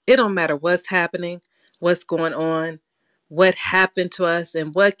die. It don't matter what's happening, what's going on, what happened to us,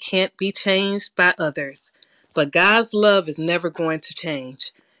 and what can't be changed by others. But God's love is never going to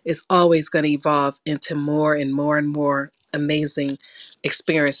change. It's always going to evolve into more and more and more amazing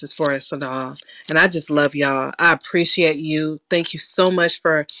experiences for us and all. And I just love y'all. I appreciate you. Thank you so much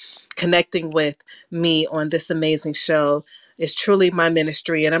for connecting with me on this amazing show. It's truly my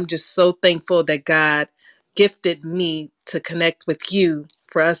ministry, and I'm just so thankful that God gifted me to connect with you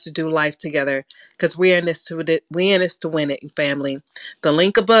for us to do life together. Because we're in this to win it, family. The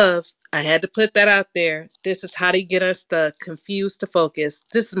link above, I had to put that out there. This is how to get us the confused to focus.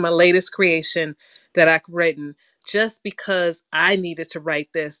 This is my latest creation that I've written just because I needed to write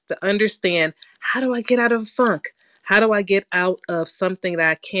this to understand, how do I get out of a funk? How do I get out of something that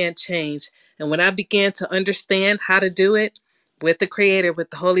I can't change? And when I began to understand how to do it, with the Creator, with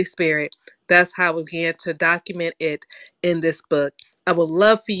the Holy Spirit, that's how we began to document it in this book. I would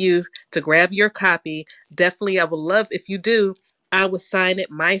love for you to grab your copy. Definitely, I would love if you do. I will sign it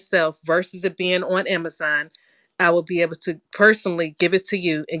myself versus it being on Amazon. I will be able to personally give it to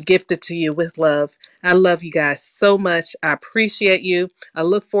you and gift it to you with love. I love you guys so much. I appreciate you. I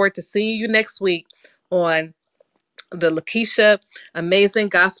look forward to seeing you next week on the LeKeisha Amazing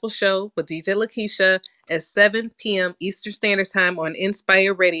Gospel Show with DJ LeKeisha at 7 p.m. Eastern Standard Time on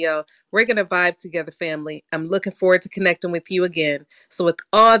Inspire Radio. We're going to vibe together, family. I'm looking forward to connecting with you again. So, with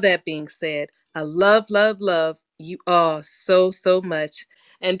all that being said, I love you all so, so much.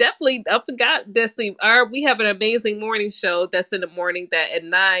 And definitely, I forgot this. We have an amazing morning show that's in the morning that at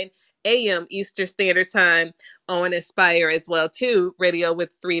 9 a.m. Eastern Standard Time on Inspire as well, too. Radio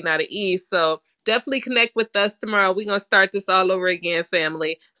with 3 Not a E. So, definitely connect with us tomorrow. We're going to start this all over again,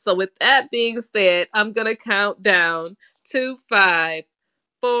 family. So, with that being said, I'm going to count down to 5,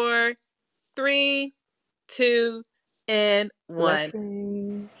 4, 3, 2, and 1.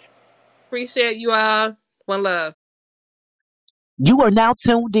 Blessings. Appreciate you all. One love. You are now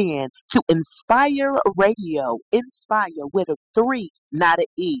tuned in to Inspire Radio. Inspire with a 3, not an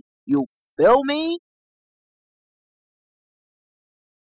E. You feel me?